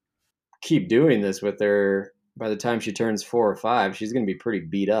I keep doing this with her, by the time she turns 4 or 5, she's going to be pretty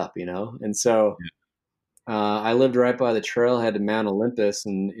beat up. And so I lived right by the trailhead to Mount Olympus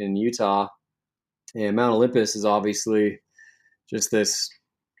in Utah. And Mount Olympus is obviously just this,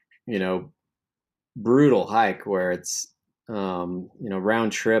 you know, brutal hike where it's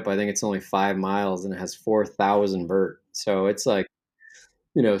round trip. I think it's only 5 miles and it has 4,000 vert. So it's like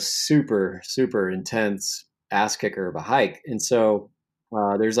super super intense ass kicker of a hike. And so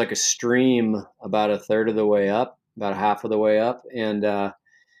there's like a stream about a third of the way up, about half of the way up, and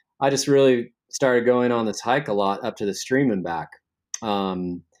I just really started going on this hike a lot up to the stream and back.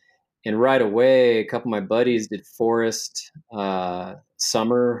 Um, and right away, a couple of my buddies did forest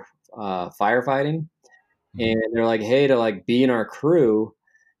summer firefighting, Hmm. and they're like, "Hey, to like be in our crew,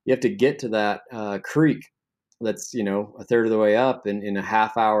 you have to get to that creek that's a third of the way up in a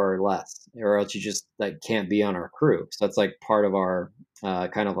half hour or less, or else you just like can't be on our crew." So that's like part of our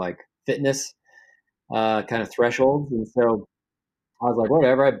kind of like fitness kind of thresholds. And so I was like,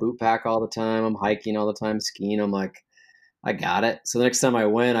 whatever. I boot pack all the time. I'm hiking all the time, skiing. I'm like, I got it. So the next time I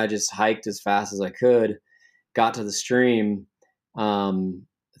went, I just hiked as fast as I could, got to the stream, um,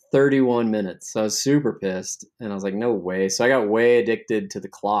 31 minutes. So I was super pissed, and I was like, no way. So I got way addicted to the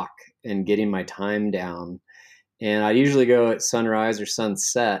clock and getting my time down. And I usually go at sunrise or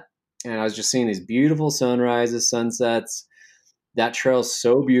sunset. And I was just seeing these beautiful sunrises, sunsets. That trail's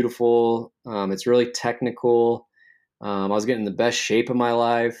so beautiful. It's really technical. I was getting the best shape of my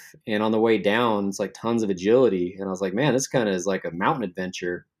life, and on the way down, it's like tons of agility. And I was like, man, this kind of is like a mountain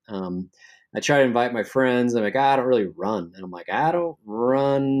adventure. I try to invite my friends. I'm like, I don't really run, and I'm like, I don't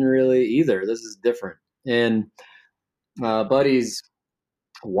run really either. This is different. And buddy's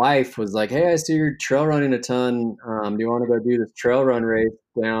wife was like, hey, I see you're trail running a ton. Do you want to go do this trail run race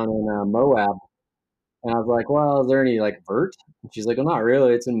down in Moab? And I was like, well, is there any like vert? And she's like, well, not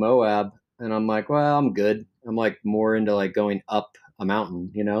really. It's in Moab. And I'm like, well, I'm good. I'm like more into like going up a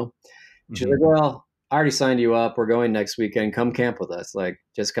mountain. She's like, Hmm. well, I already signed you up. We're going next weekend. Come camp with us. Like,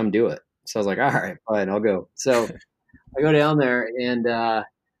 just come do it. So I was like, all right, fine, I'll go. So I go down there, and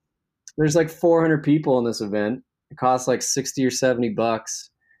there's like 400 people in this event. It costs like 60 or 70 bucks.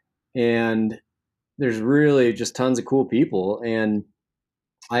 And there's really just tons of cool people. And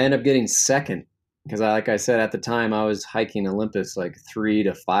I end up getting second because like I said, at the time I was hiking Olympus like 3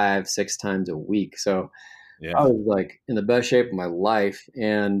 to 5, 6 times a week. So I Yeah. was like in the best shape of my life.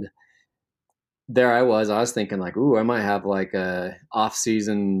 And there I was thinking like, ooh, I might have like a off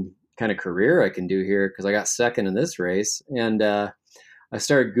season kind of career I can do here because I got second in this race. And I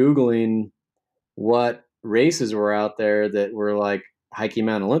started Googling what races were out there that were like hiking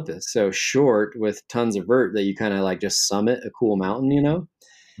Mount Olympus. So short with tons of vert that you kind of like just summit a cool mountain.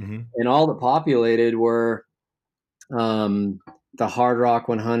 Hmm. And all that populated were um, the Hard Rock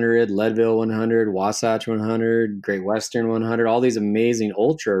 100, Leadville 100, Wasatch 100, Great Western 100, all these amazing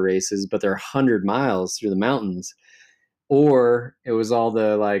ultra races, but they're 100 miles through the mountains. Or it was all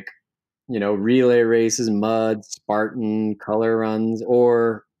the like, relay races, mud, Spartan, color runs,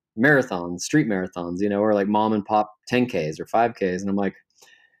 or marathons, street marathons, or like mom and pop 10Ks or 5Ks. And I'm like,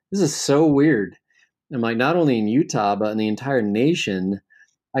 this is so weird. I'm like, not only in Utah, but in the entire nation,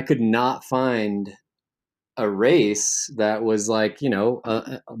 I could not find a race that was like, Mount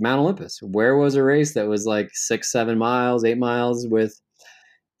Olympus. Where was a race that was like 6, 7 miles, 8 miles with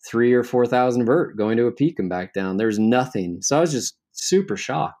 3 or 4 thousand vert going to a peak and back down? There's nothing. So I was just super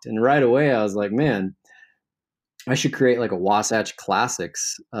shocked. And right away, I was like, man, I should create like a Wasatch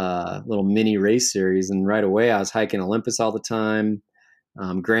Classics little mini race series. And right away, I was hiking Olympus all the time.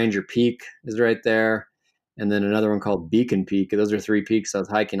 Grandeur Peak is right there. And then another one called Beacon Peak. Those are three peaks I was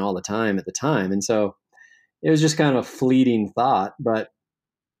hiking all the time at the time. And so it was just kind of a fleeting thought. But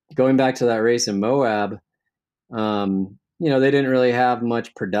going back to that race in Moab, they didn't really have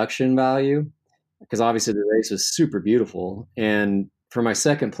much production value because obviously the race was super beautiful. And for my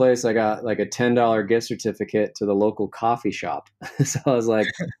second place, I got like a $10 gift certificate to the local coffee shop. So I was like,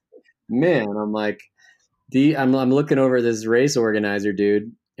 man, I'm like, I'm looking over this race organizer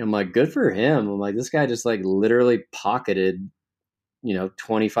dude. I'm like, good for him. I'm like, this guy just like literally pocketed,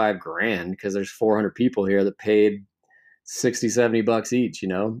 25 grand because there's 400 people here that paid 60, 70 bucks each.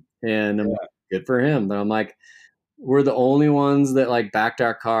 And I'm like, good for him. But I'm like, we're the only ones that like backed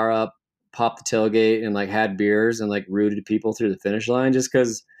our car up, popped the tailgate, and like had beers and like rooted people through the finish line just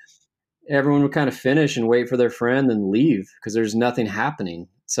because everyone would kind of finish and wait for their friend and leave because there's nothing happening.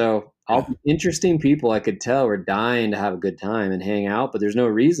 So all Yeah. the interesting people I could tell were dying to have a good time and hang out, but there's no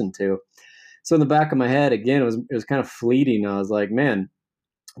reason to. So in the back of my head, again, it was kind of fleeting. I was like, man,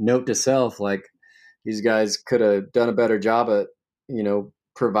 note to self, like these guys could have done a better job at,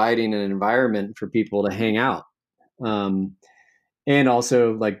 providing an environment for people to hang out. Um, and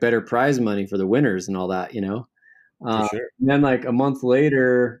also like better prize money for the winners and all that. For Uh, sure. and then like a month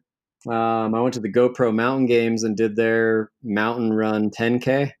later, I went to the GoPro Mountain Games and did their mountain run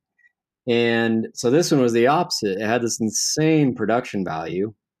 10K. And so this one was the opposite. It had this insane production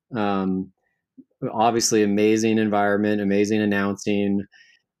value. Um, Obviously, amazing environment, amazing announcing.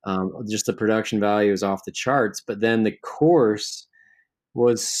 Just the production value is off the charts. But then the course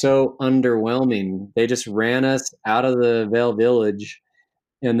was so underwhelming. They just ran us out of the Vale Village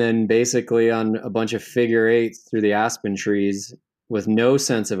and then basically on a bunch of figure eights through the aspen trees with no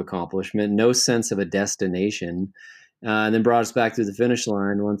sense of accomplishment, no sense of a destination, and then brought us back through the finish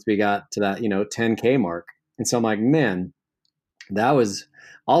line once we got to that 10K mark. And so I'm like, man, that was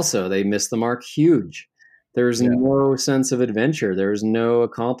also, they missed the mark huge. There's Yeah. no sense of adventure. There's no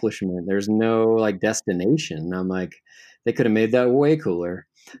accomplishment. There's no like destination. And I'm like, they could have made that way cooler.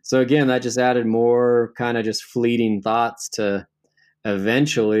 So again, that just added more kind of just fleeting thoughts to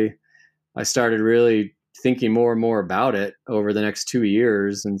eventually I started really thinking more and more about it over the next 2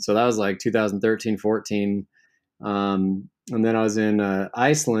 years. And so that was like 2013, 14. And then I was in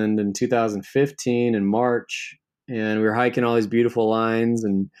Iceland in 2015 in March, and we were hiking all these beautiful lines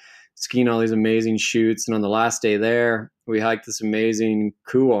and skiing all these amazing chutes. And on the last day there, we hiked this amazing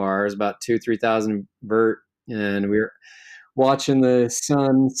couloir. It was about 3,000 vert, and we were watching the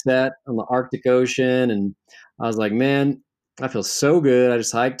sun set on the Arctic Ocean. And I was like, man, I feel so good. I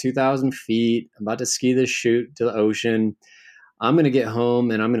just hiked 2,000 feet. I'm about to ski this chute to the ocean. I'm going to get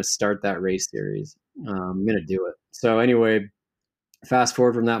home and I'm going to start that race series. I'm going to do it. So anyway, fast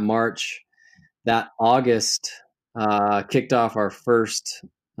forward from that March, that August kicked off our first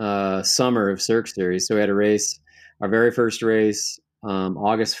summer of Cirque Series. So we had a race, our very first race,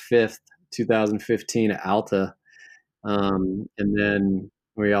 August 5th, 2015 at Alta. And then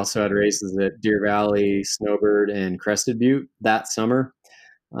we also had races at Deer Valley, Snowbird, and Crested Butte that summer.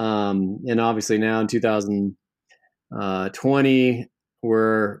 And obviously now in 2020,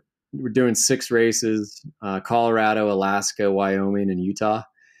 we're doing 6 races: Colorado, Alaska, Wyoming, and Utah.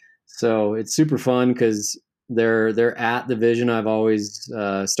 So it's super fun because they're at the vision I've always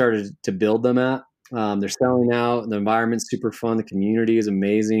started to build them at. They're selling out. The environment's super fun. The community is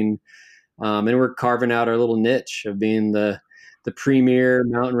amazing. And we're carving out our little niche of being the premier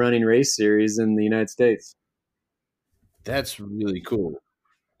mountain running race series in the United States. That's really cool.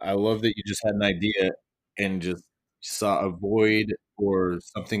 I love that you just had an idea and just saw a void or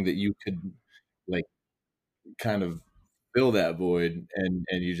something that you could like kind of fill that void, and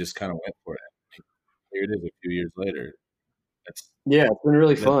you just kind of went for it. Here it is a few years later. That's Yeah, it's been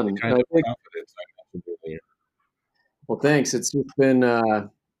really that's the fun. kind And I of think, confidence I mentioned earlier. well, thanks. It's just been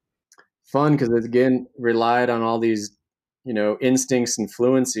fun because it's again relied on all these, instincts and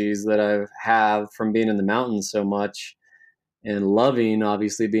fluencies that I have from being in the mountains so much and loving,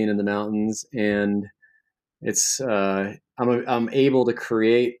 obviously, being in the mountains. And it's I'm able to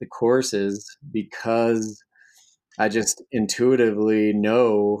create the courses because I just intuitively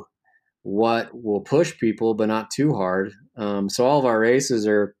know what will push people, but not too hard. So all of our races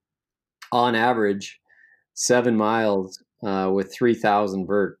are on average 7 miles with 3,000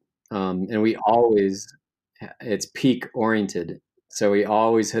 vert, and we always it's peak oriented. So we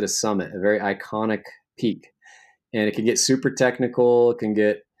always hit a summit, a very iconic peak, and it can get super technical. It can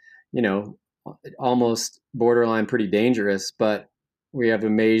get, you know, almost borderline pretty dangerous, but we have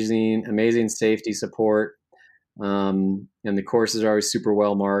amazing safety support. And the courses are always super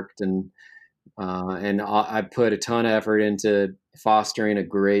well marked, and I put a ton of effort into fostering a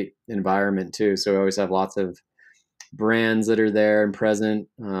great environment too. So we always have lots of brands that are there and present.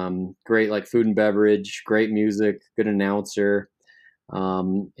 Great like food and beverage, great music, good announcer,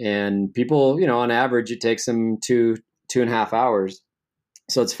 and people. On average, it takes them 2.5 hours.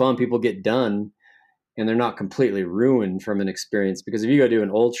 So it's fun. People get done, and they're not completely ruined from an experience. Because if you go do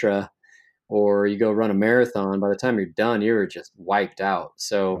an ultra or you go run a marathon, by the time you're done, you're just wiped out.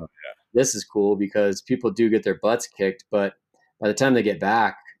 So Oh, this is cool because people do get their butts kicked, but by the time they get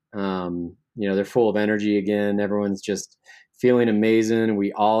back, they're full of energy again. Everyone's just feeling amazing.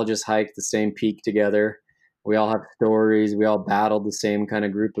 We all just hiked the same peak together. We all have stories. We all battled the same kind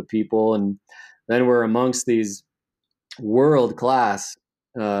of group of people. And then we're amongst these world class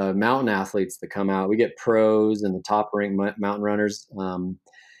mountain athletes that come out. We get pros and the top ranked mountain runners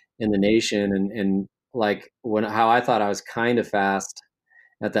in the nation. And like how I thought I was kind of fast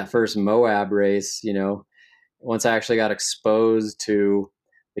at that first Moab race, once I actually got exposed to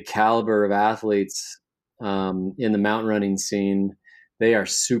the caliber of athletes in the mountain running scene, they are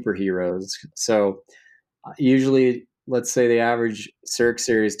superheroes. So usually, let's say the average Cirque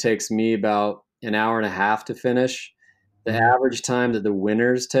series takes me about an hour and a half to finish. The Mhm. average time that the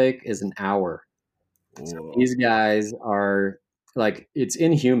winners take is an hour. So Whoa. these guys are like, it's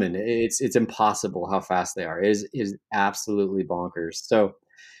inhuman. It's impossible how fast they are. It is absolutely bonkers. So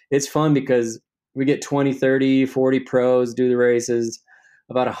it's fun because we get 20, 30, 40 pros do the races,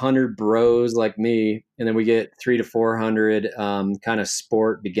 about 100 bros like me, and then we get 300 to 400 kind of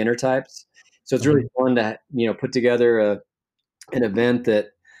sport beginner types. So it's really Mhm. fun to put together an event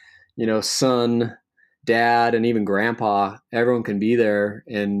that, son, dad, and even grandpa, everyone can be there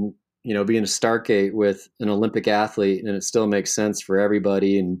and, be in a Stargate with an Olympic athlete, and it still makes sense for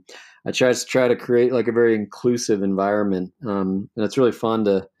everybody. And I try to create like a very inclusive environment. And it's really fun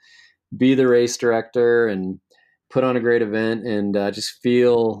to be the race director and put on a great event and just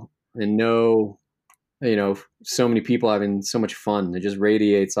feel and know, so many people having so much fun. It just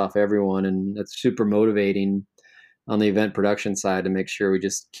radiates off everyone. And that's super motivating on the event production side to make sure we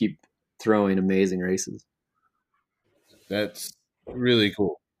just keep throwing amazing races. That's really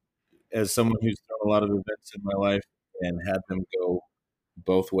cool. As someone who's done a lot of events in my life and had them go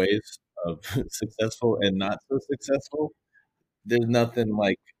both ways of successful and not so successful, there's nothing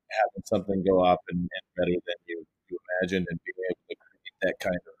like having something go up and better than you imagined and being able to create that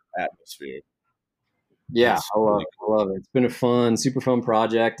kind of atmosphere. Yeah, It's I love really it. I love it. It's been a super fun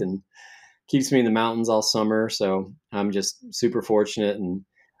project and keeps me in the mountains all summer. So I'm just super fortunate and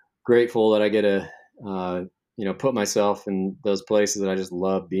grateful that I get to, put myself in those places that I just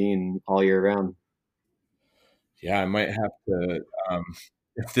love being all year round. Yeah, I might have to, um,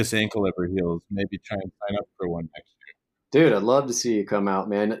 if this ankle ever heals, maybe try and sign up for one next year. Dude, I'd love to see you come out,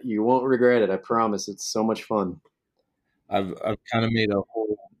 man. You won't regret it. I promise. It's so much fun. I've kind of made a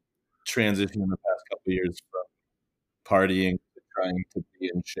whole transition in the past couple of years from partying to trying to be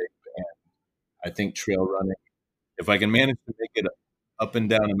in shape, and I think trail running, if I can manage to make it up and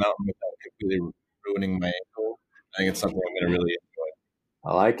down a mountain without completely ruining my ankle, I think it's something I'm going to really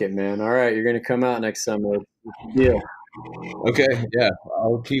I like it, man. All right, you're gonna come out next summer. It's a deal. enjoy. Okay, yeah,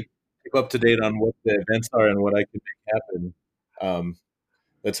 I'll keep up to date on what the events are and what I can make happen. Um,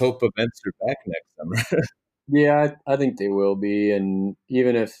 let's hope events are back next summer. Yeah, I think they will be, and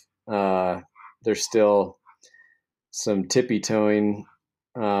even if there's still some tippy toeing,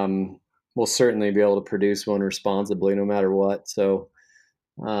 um, we'll certainly be able to produce one responsibly, no matter what. So,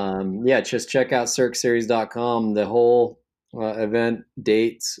 yeah, just check out circseries.com. The whole event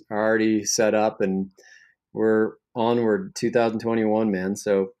dates are already set up, and we're onward 2021, man.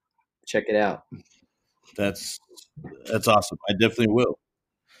 So check it out. that's that's awesome. I definitely will.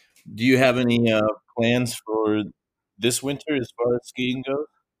 Do you have any plans for this winter as far as skiing goes?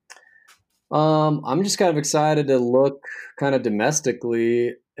 I'm just kind of excited to look kind of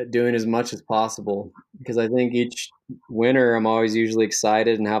domestically at doing as much as possible because I think each winter I'm always usually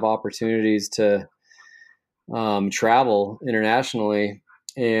excited and have opportunities to travel internationally.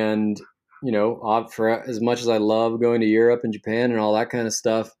 And, for as much as I love going to Europe and Japan and all that kind of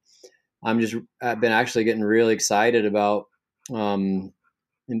stuff, I've been actually getting really excited about um,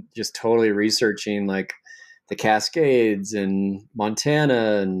 just totally researching like the Cascades and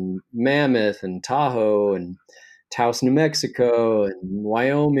Montana and Mammoth and Tahoe and Taos, New Mexico and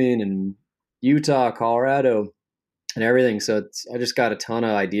Wyoming and Utah, Colorado and everything. So I just got a ton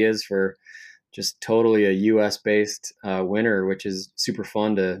of ideas for just totally a U.S. based winter, which is super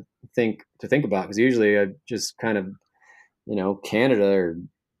fun to think about because usually I just kind of Canada or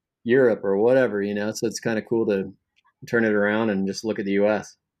Europe or whatever. So it's kind of cool to turn it around and just look at the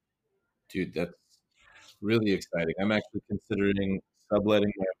U.S. Dude, that's really exciting. I'm actually considering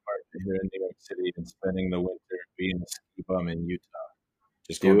subletting my apartment here in New York City and spending the winter being a ski bum in Utah.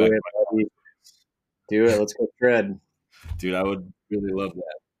 Just going Do back to it, my buddy. Do it. Let's go shred. dude, I would really love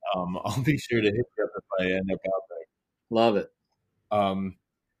that. I'll be sure to hit you up if I end up out Love it. there.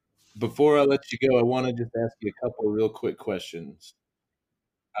 Before I let you go, I want to just ask you a couple of real quick questions.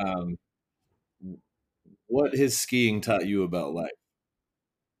 Um, what has skiing taught you about life?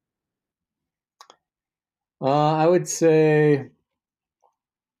 I would say,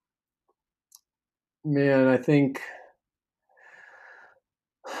 man, I think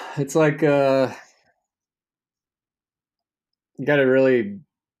it's like you got to really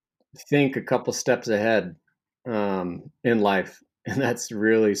think a couple steps ahead in life, and that's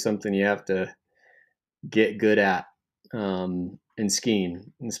really something you have to get good at in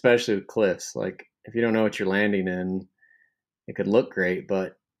skiing, especially with cliffs. Like if you don't know what you're landing in, it could look great,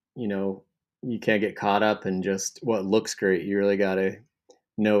 but you know you can't get caught up in just what looks great. You really got to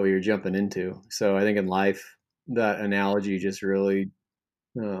know what you're jumping into. So I think in life, that analogy just really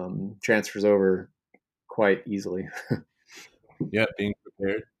transfers over quite easily. Yeah, being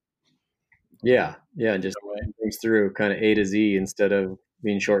prepared Yeah, yeah, and in just a way. thinking things through kind of A to Z instead of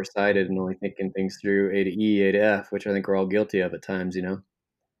being short sighted and only thinking things through A to E, A to F, which I think we're all guilty of at times.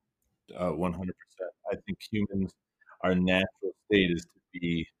 100%. I think humans, our natural state is to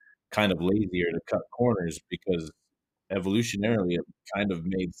be kind of lazier to cut corners because evolutionarily it kind of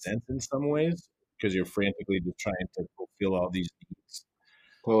made sense in some ways because you're frantically just trying to fulfill all these needs,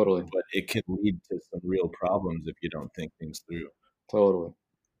 Totally. but it can lead to some real problems if you don't think things through. Totally.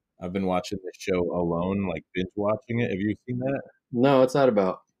 I've been watching this show alone, like binge watching it. Have you seen that? No, what's that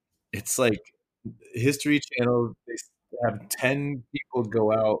about? It's like History Channel. They have 10 people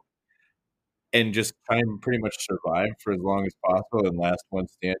go out and just try and pretty much survive for as long as possible, and last one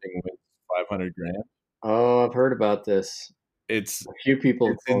standing wins 500 grand. Oh, I've heard about this. It's A few people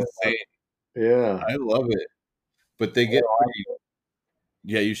have it's told me about insane. it. Yeah. I love it, but they get pretty.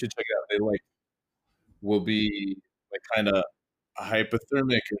 Yeah, you should check it out. They like will be like kind of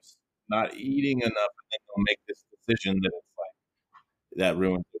hypothermic or not eating enough, and then they'll make this decision that it's like that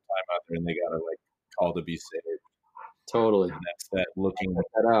ruins their time out there, and they gotta like call to be saved. Totally. And that's that looking Check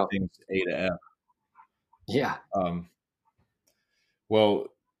that out. things A to F. Yeah. Well,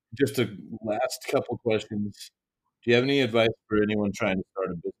 just a last couple questions. Do you have any advice for anyone trying to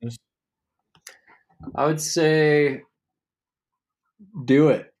start a business? I would say do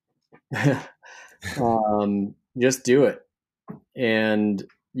it. Just do it. And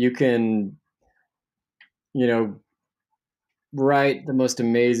you can, write the most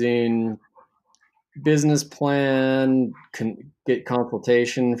amazing business plan, get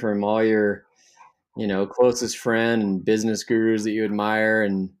consultation from all your, closest friend and business gurus that you admire.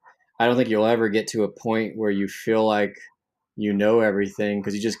 And I don't think you'll ever get to a point where you feel like you know everything,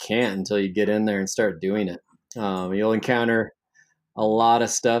 because you just can't until you get in there and start doing it. You'll encounter a lot of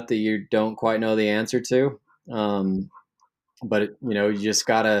stuff that you don't quite know the answer to. But you just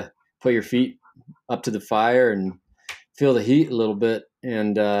gotta put your feet up to the fire and feel the heat a little bit,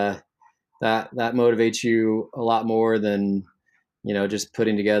 and that motivates you a lot more than just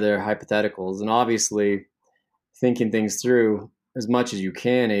putting together hypotheticals. And obviously, thinking things through as much as you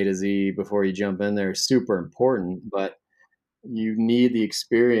can, A to Z, before you jump in there is super important. But you need the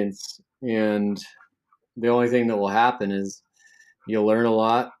experience, and the only thing that will happen is you'll learn a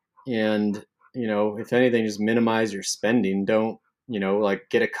lot. And if anything, just minimize your spending. Don't like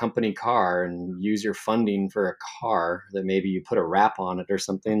get a company car and use your funding for a car that maybe you put a wrap on it or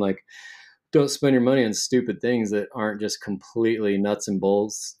something. Like, don't spend your money on stupid things that aren't just completely nuts and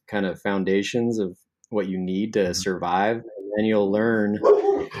bolts kind of foundations of what you need to survive. And then you'll learn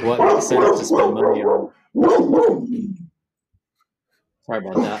what makes sense to spend money on. Sorry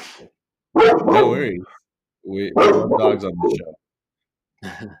about that. No worries. We love dogs on the show.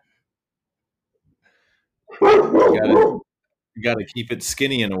 You gotta keep it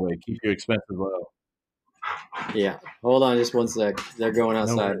skinny in a way. Keep your expenses low. Yeah. Hold on just one sec. They're going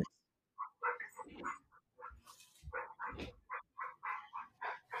outside. No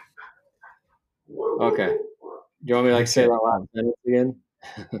Okay. Do you want me to say that last sentence again?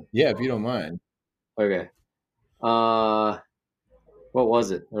 Yeah, if you don't mind. Okay. What was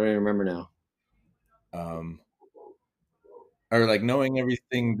it? I don't even remember now. Or like knowing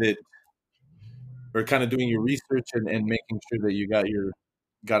everything that, or kind of doing your research and making sure that you got it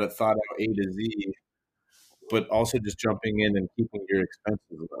thought out A to Z, but also just jumping in and keeping your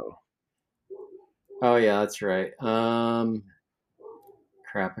expenses low. Oh yeah, that's right. Crap,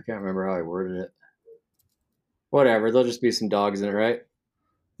 I can't remember how I worded it. Whatever, there'll just be some dogs in it, right?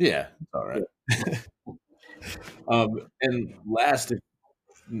 Yeah, it's all right. And last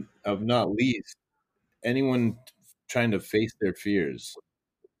of not least, anyone trying to face their fears,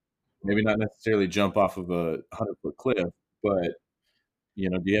 maybe not necessarily jump off of a 100-foot cliff, but do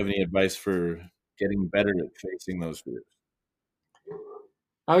you have any advice for getting better at facing those fears?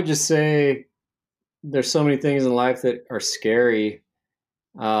 I would just say there's so many things in life that are scary,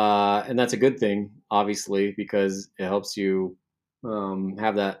 and that's a good thing, obviously, because it helps you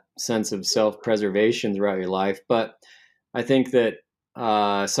have that sense of self-preservation throughout your life. But I think that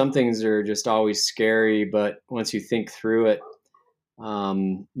some things are just always scary, but once you think through it,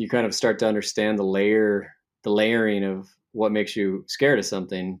 you kind of start to understand the layering of what makes you scared of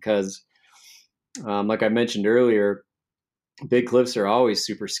something. Because, like I mentioned earlier, big cliffs are always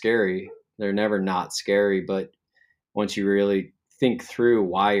super scary. They're never not scary, but once you really think through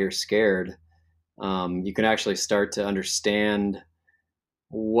why you're scared, you can actually start to understand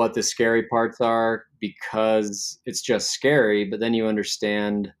what the scary parts are, because it's just scary. But then you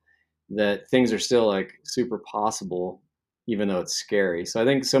understand that things are still like super possible, even though it's scary. So I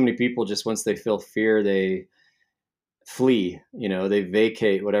think so many people, just once they feel fear, they flee, they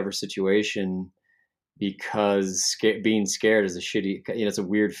vacate whatever situation, because being scared is a shitty, it's a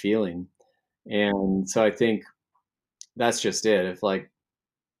weird feeling. And so I think that's just it. If like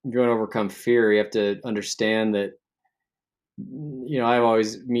you're going to overcome fear, you have to understand that, I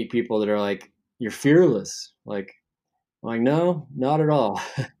always meet people that are like, you're fearless. Like, I'm like, no, not at all.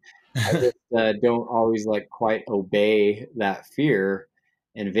 I just don't always like quite obey that fear.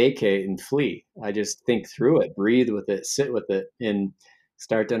 and vacate and flee. I just think through it, breathe with it, sit with it, and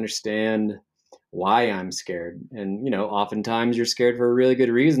start to understand why I'm scared. And, oftentimes you're scared for really good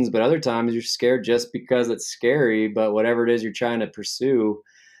reasons, but other times you're scared just because it's scary. But whatever it is you're trying to pursue,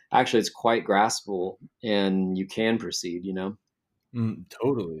 actually, it's quite graspable and you can proceed.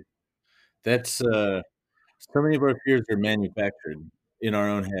 Totally. That's so many of our fears are manufactured in our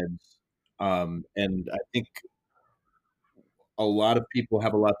own heads. And I think a lot of people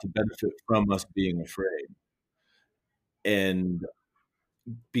have a lot to benefit from us being afraid and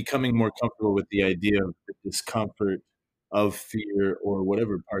becoming more comfortable with the idea of the discomfort of fear or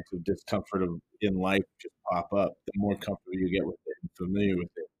whatever parts of discomfort in life just pop up. The more comfortable you get with it and familiar with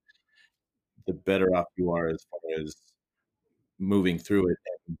it, the better off you are as far as moving through it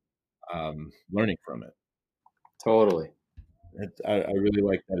and learning from it. Totally. I really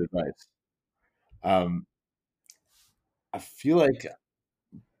like that advice. Um, I feel like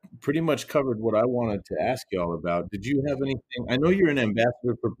pretty much covered what I wanted to ask you all about. Did you have anything? I know you're an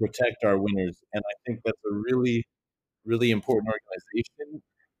ambassador for Protect Our Winners, and I think that's a really, really important organization.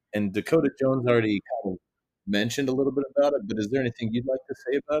 And Dakota Jones already kind of mentioned a little bit about it, but is there anything you'd like to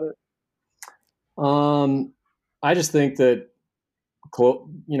say about it? I just think that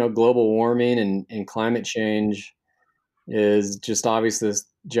global warming and climate change is just obviously this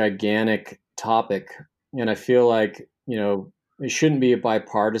gigantic topic, and I feel like it shouldn't be a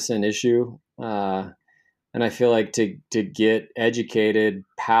bipartisan issue. And I feel like to get educated,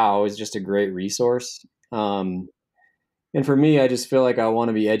 POW is just a great resource. And for me, I just feel like I want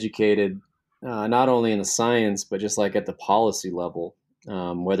to be educated, not only in the science, but just like at the policy level,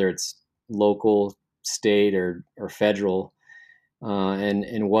 whether it's local, state, or federal,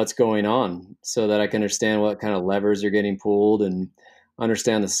 and what's going on, so that I can understand what kind of levers are getting pulled and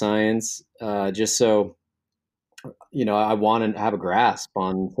understand the science. Just so I want to have a grasp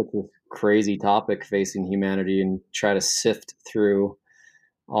on such a crazy topic facing humanity and try to sift through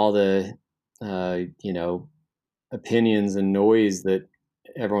all the opinions and noise that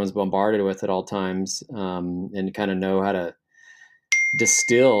everyone's bombarded with at all times, and kind of know how to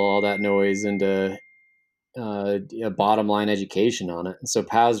distill all that noise into a bottom line education on it. And so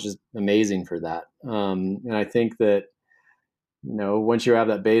POW is just amazing for that. And I think that once you have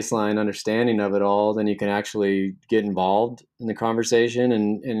that baseline understanding of it all, then you can actually get involved in the conversation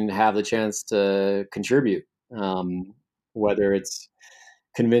and have the chance to contribute, whether it's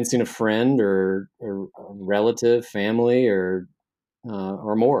convincing a friend or a relative, family, or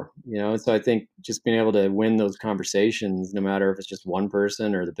more. So I think just being able to win those conversations, no matter if it's just one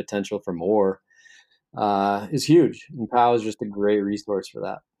person or the potential for more, is huge. And POW is just a great resource for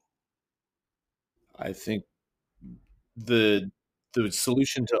that. I think the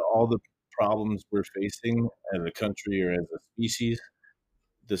solution to all the problems we're facing as a country or as a species,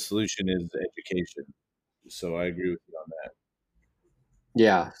 the solution is education. So I agree with you on that.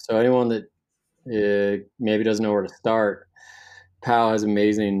 Yeah. So anyone that maybe doesn't know where to start, POW has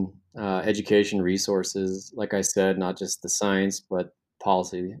amazing education resources. Like I said, not just the science, but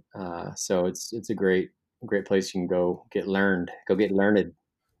policy. So it's a great place you can go get learned. Go get learned.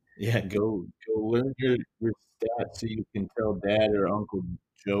 Yeah, go learn your stats so you can tell Dad or Uncle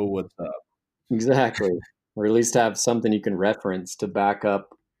Joe what's up. Exactly. Or at least have something you can reference to back up,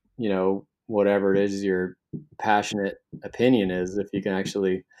 whatever it is your passionate opinion is. If you can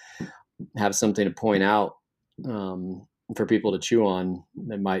actually have something to point out, for people to chew on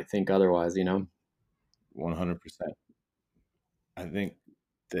that might think otherwise. 100%. I think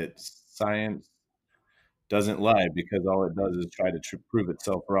that science doesn't lie because all it does is try to prove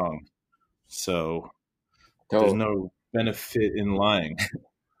itself wrong. So there's Totally. no benefit in lying.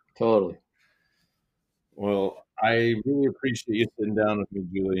 Totally. Well, I really appreciate you sitting down with me,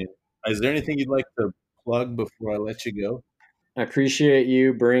 Julian. Is there anything you'd like to plug before I let you go? I appreciate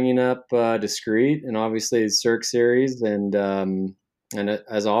you bringing up Discreet and obviously the Cirque series, and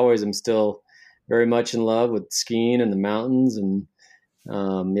as always, I'm still very much in love with skiing and the mountains. And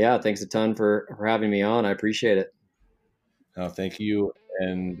yeah, thanks a ton for having me on. I appreciate it. No, thank you,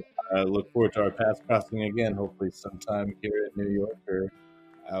 and I look forward to our paths crossing again. Hopefully, sometime here in New York or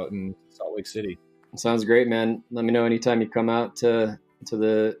out in Salt Lake City. Sounds great, man. Let me know anytime you come out to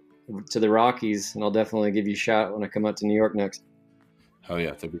the to the Rockies, and I'll definitely give you a shout when I come out to New York next. Oh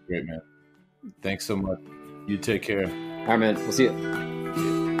yeah, that'd be great, man. Thanks so much. You take care. All right, man. We'll see you.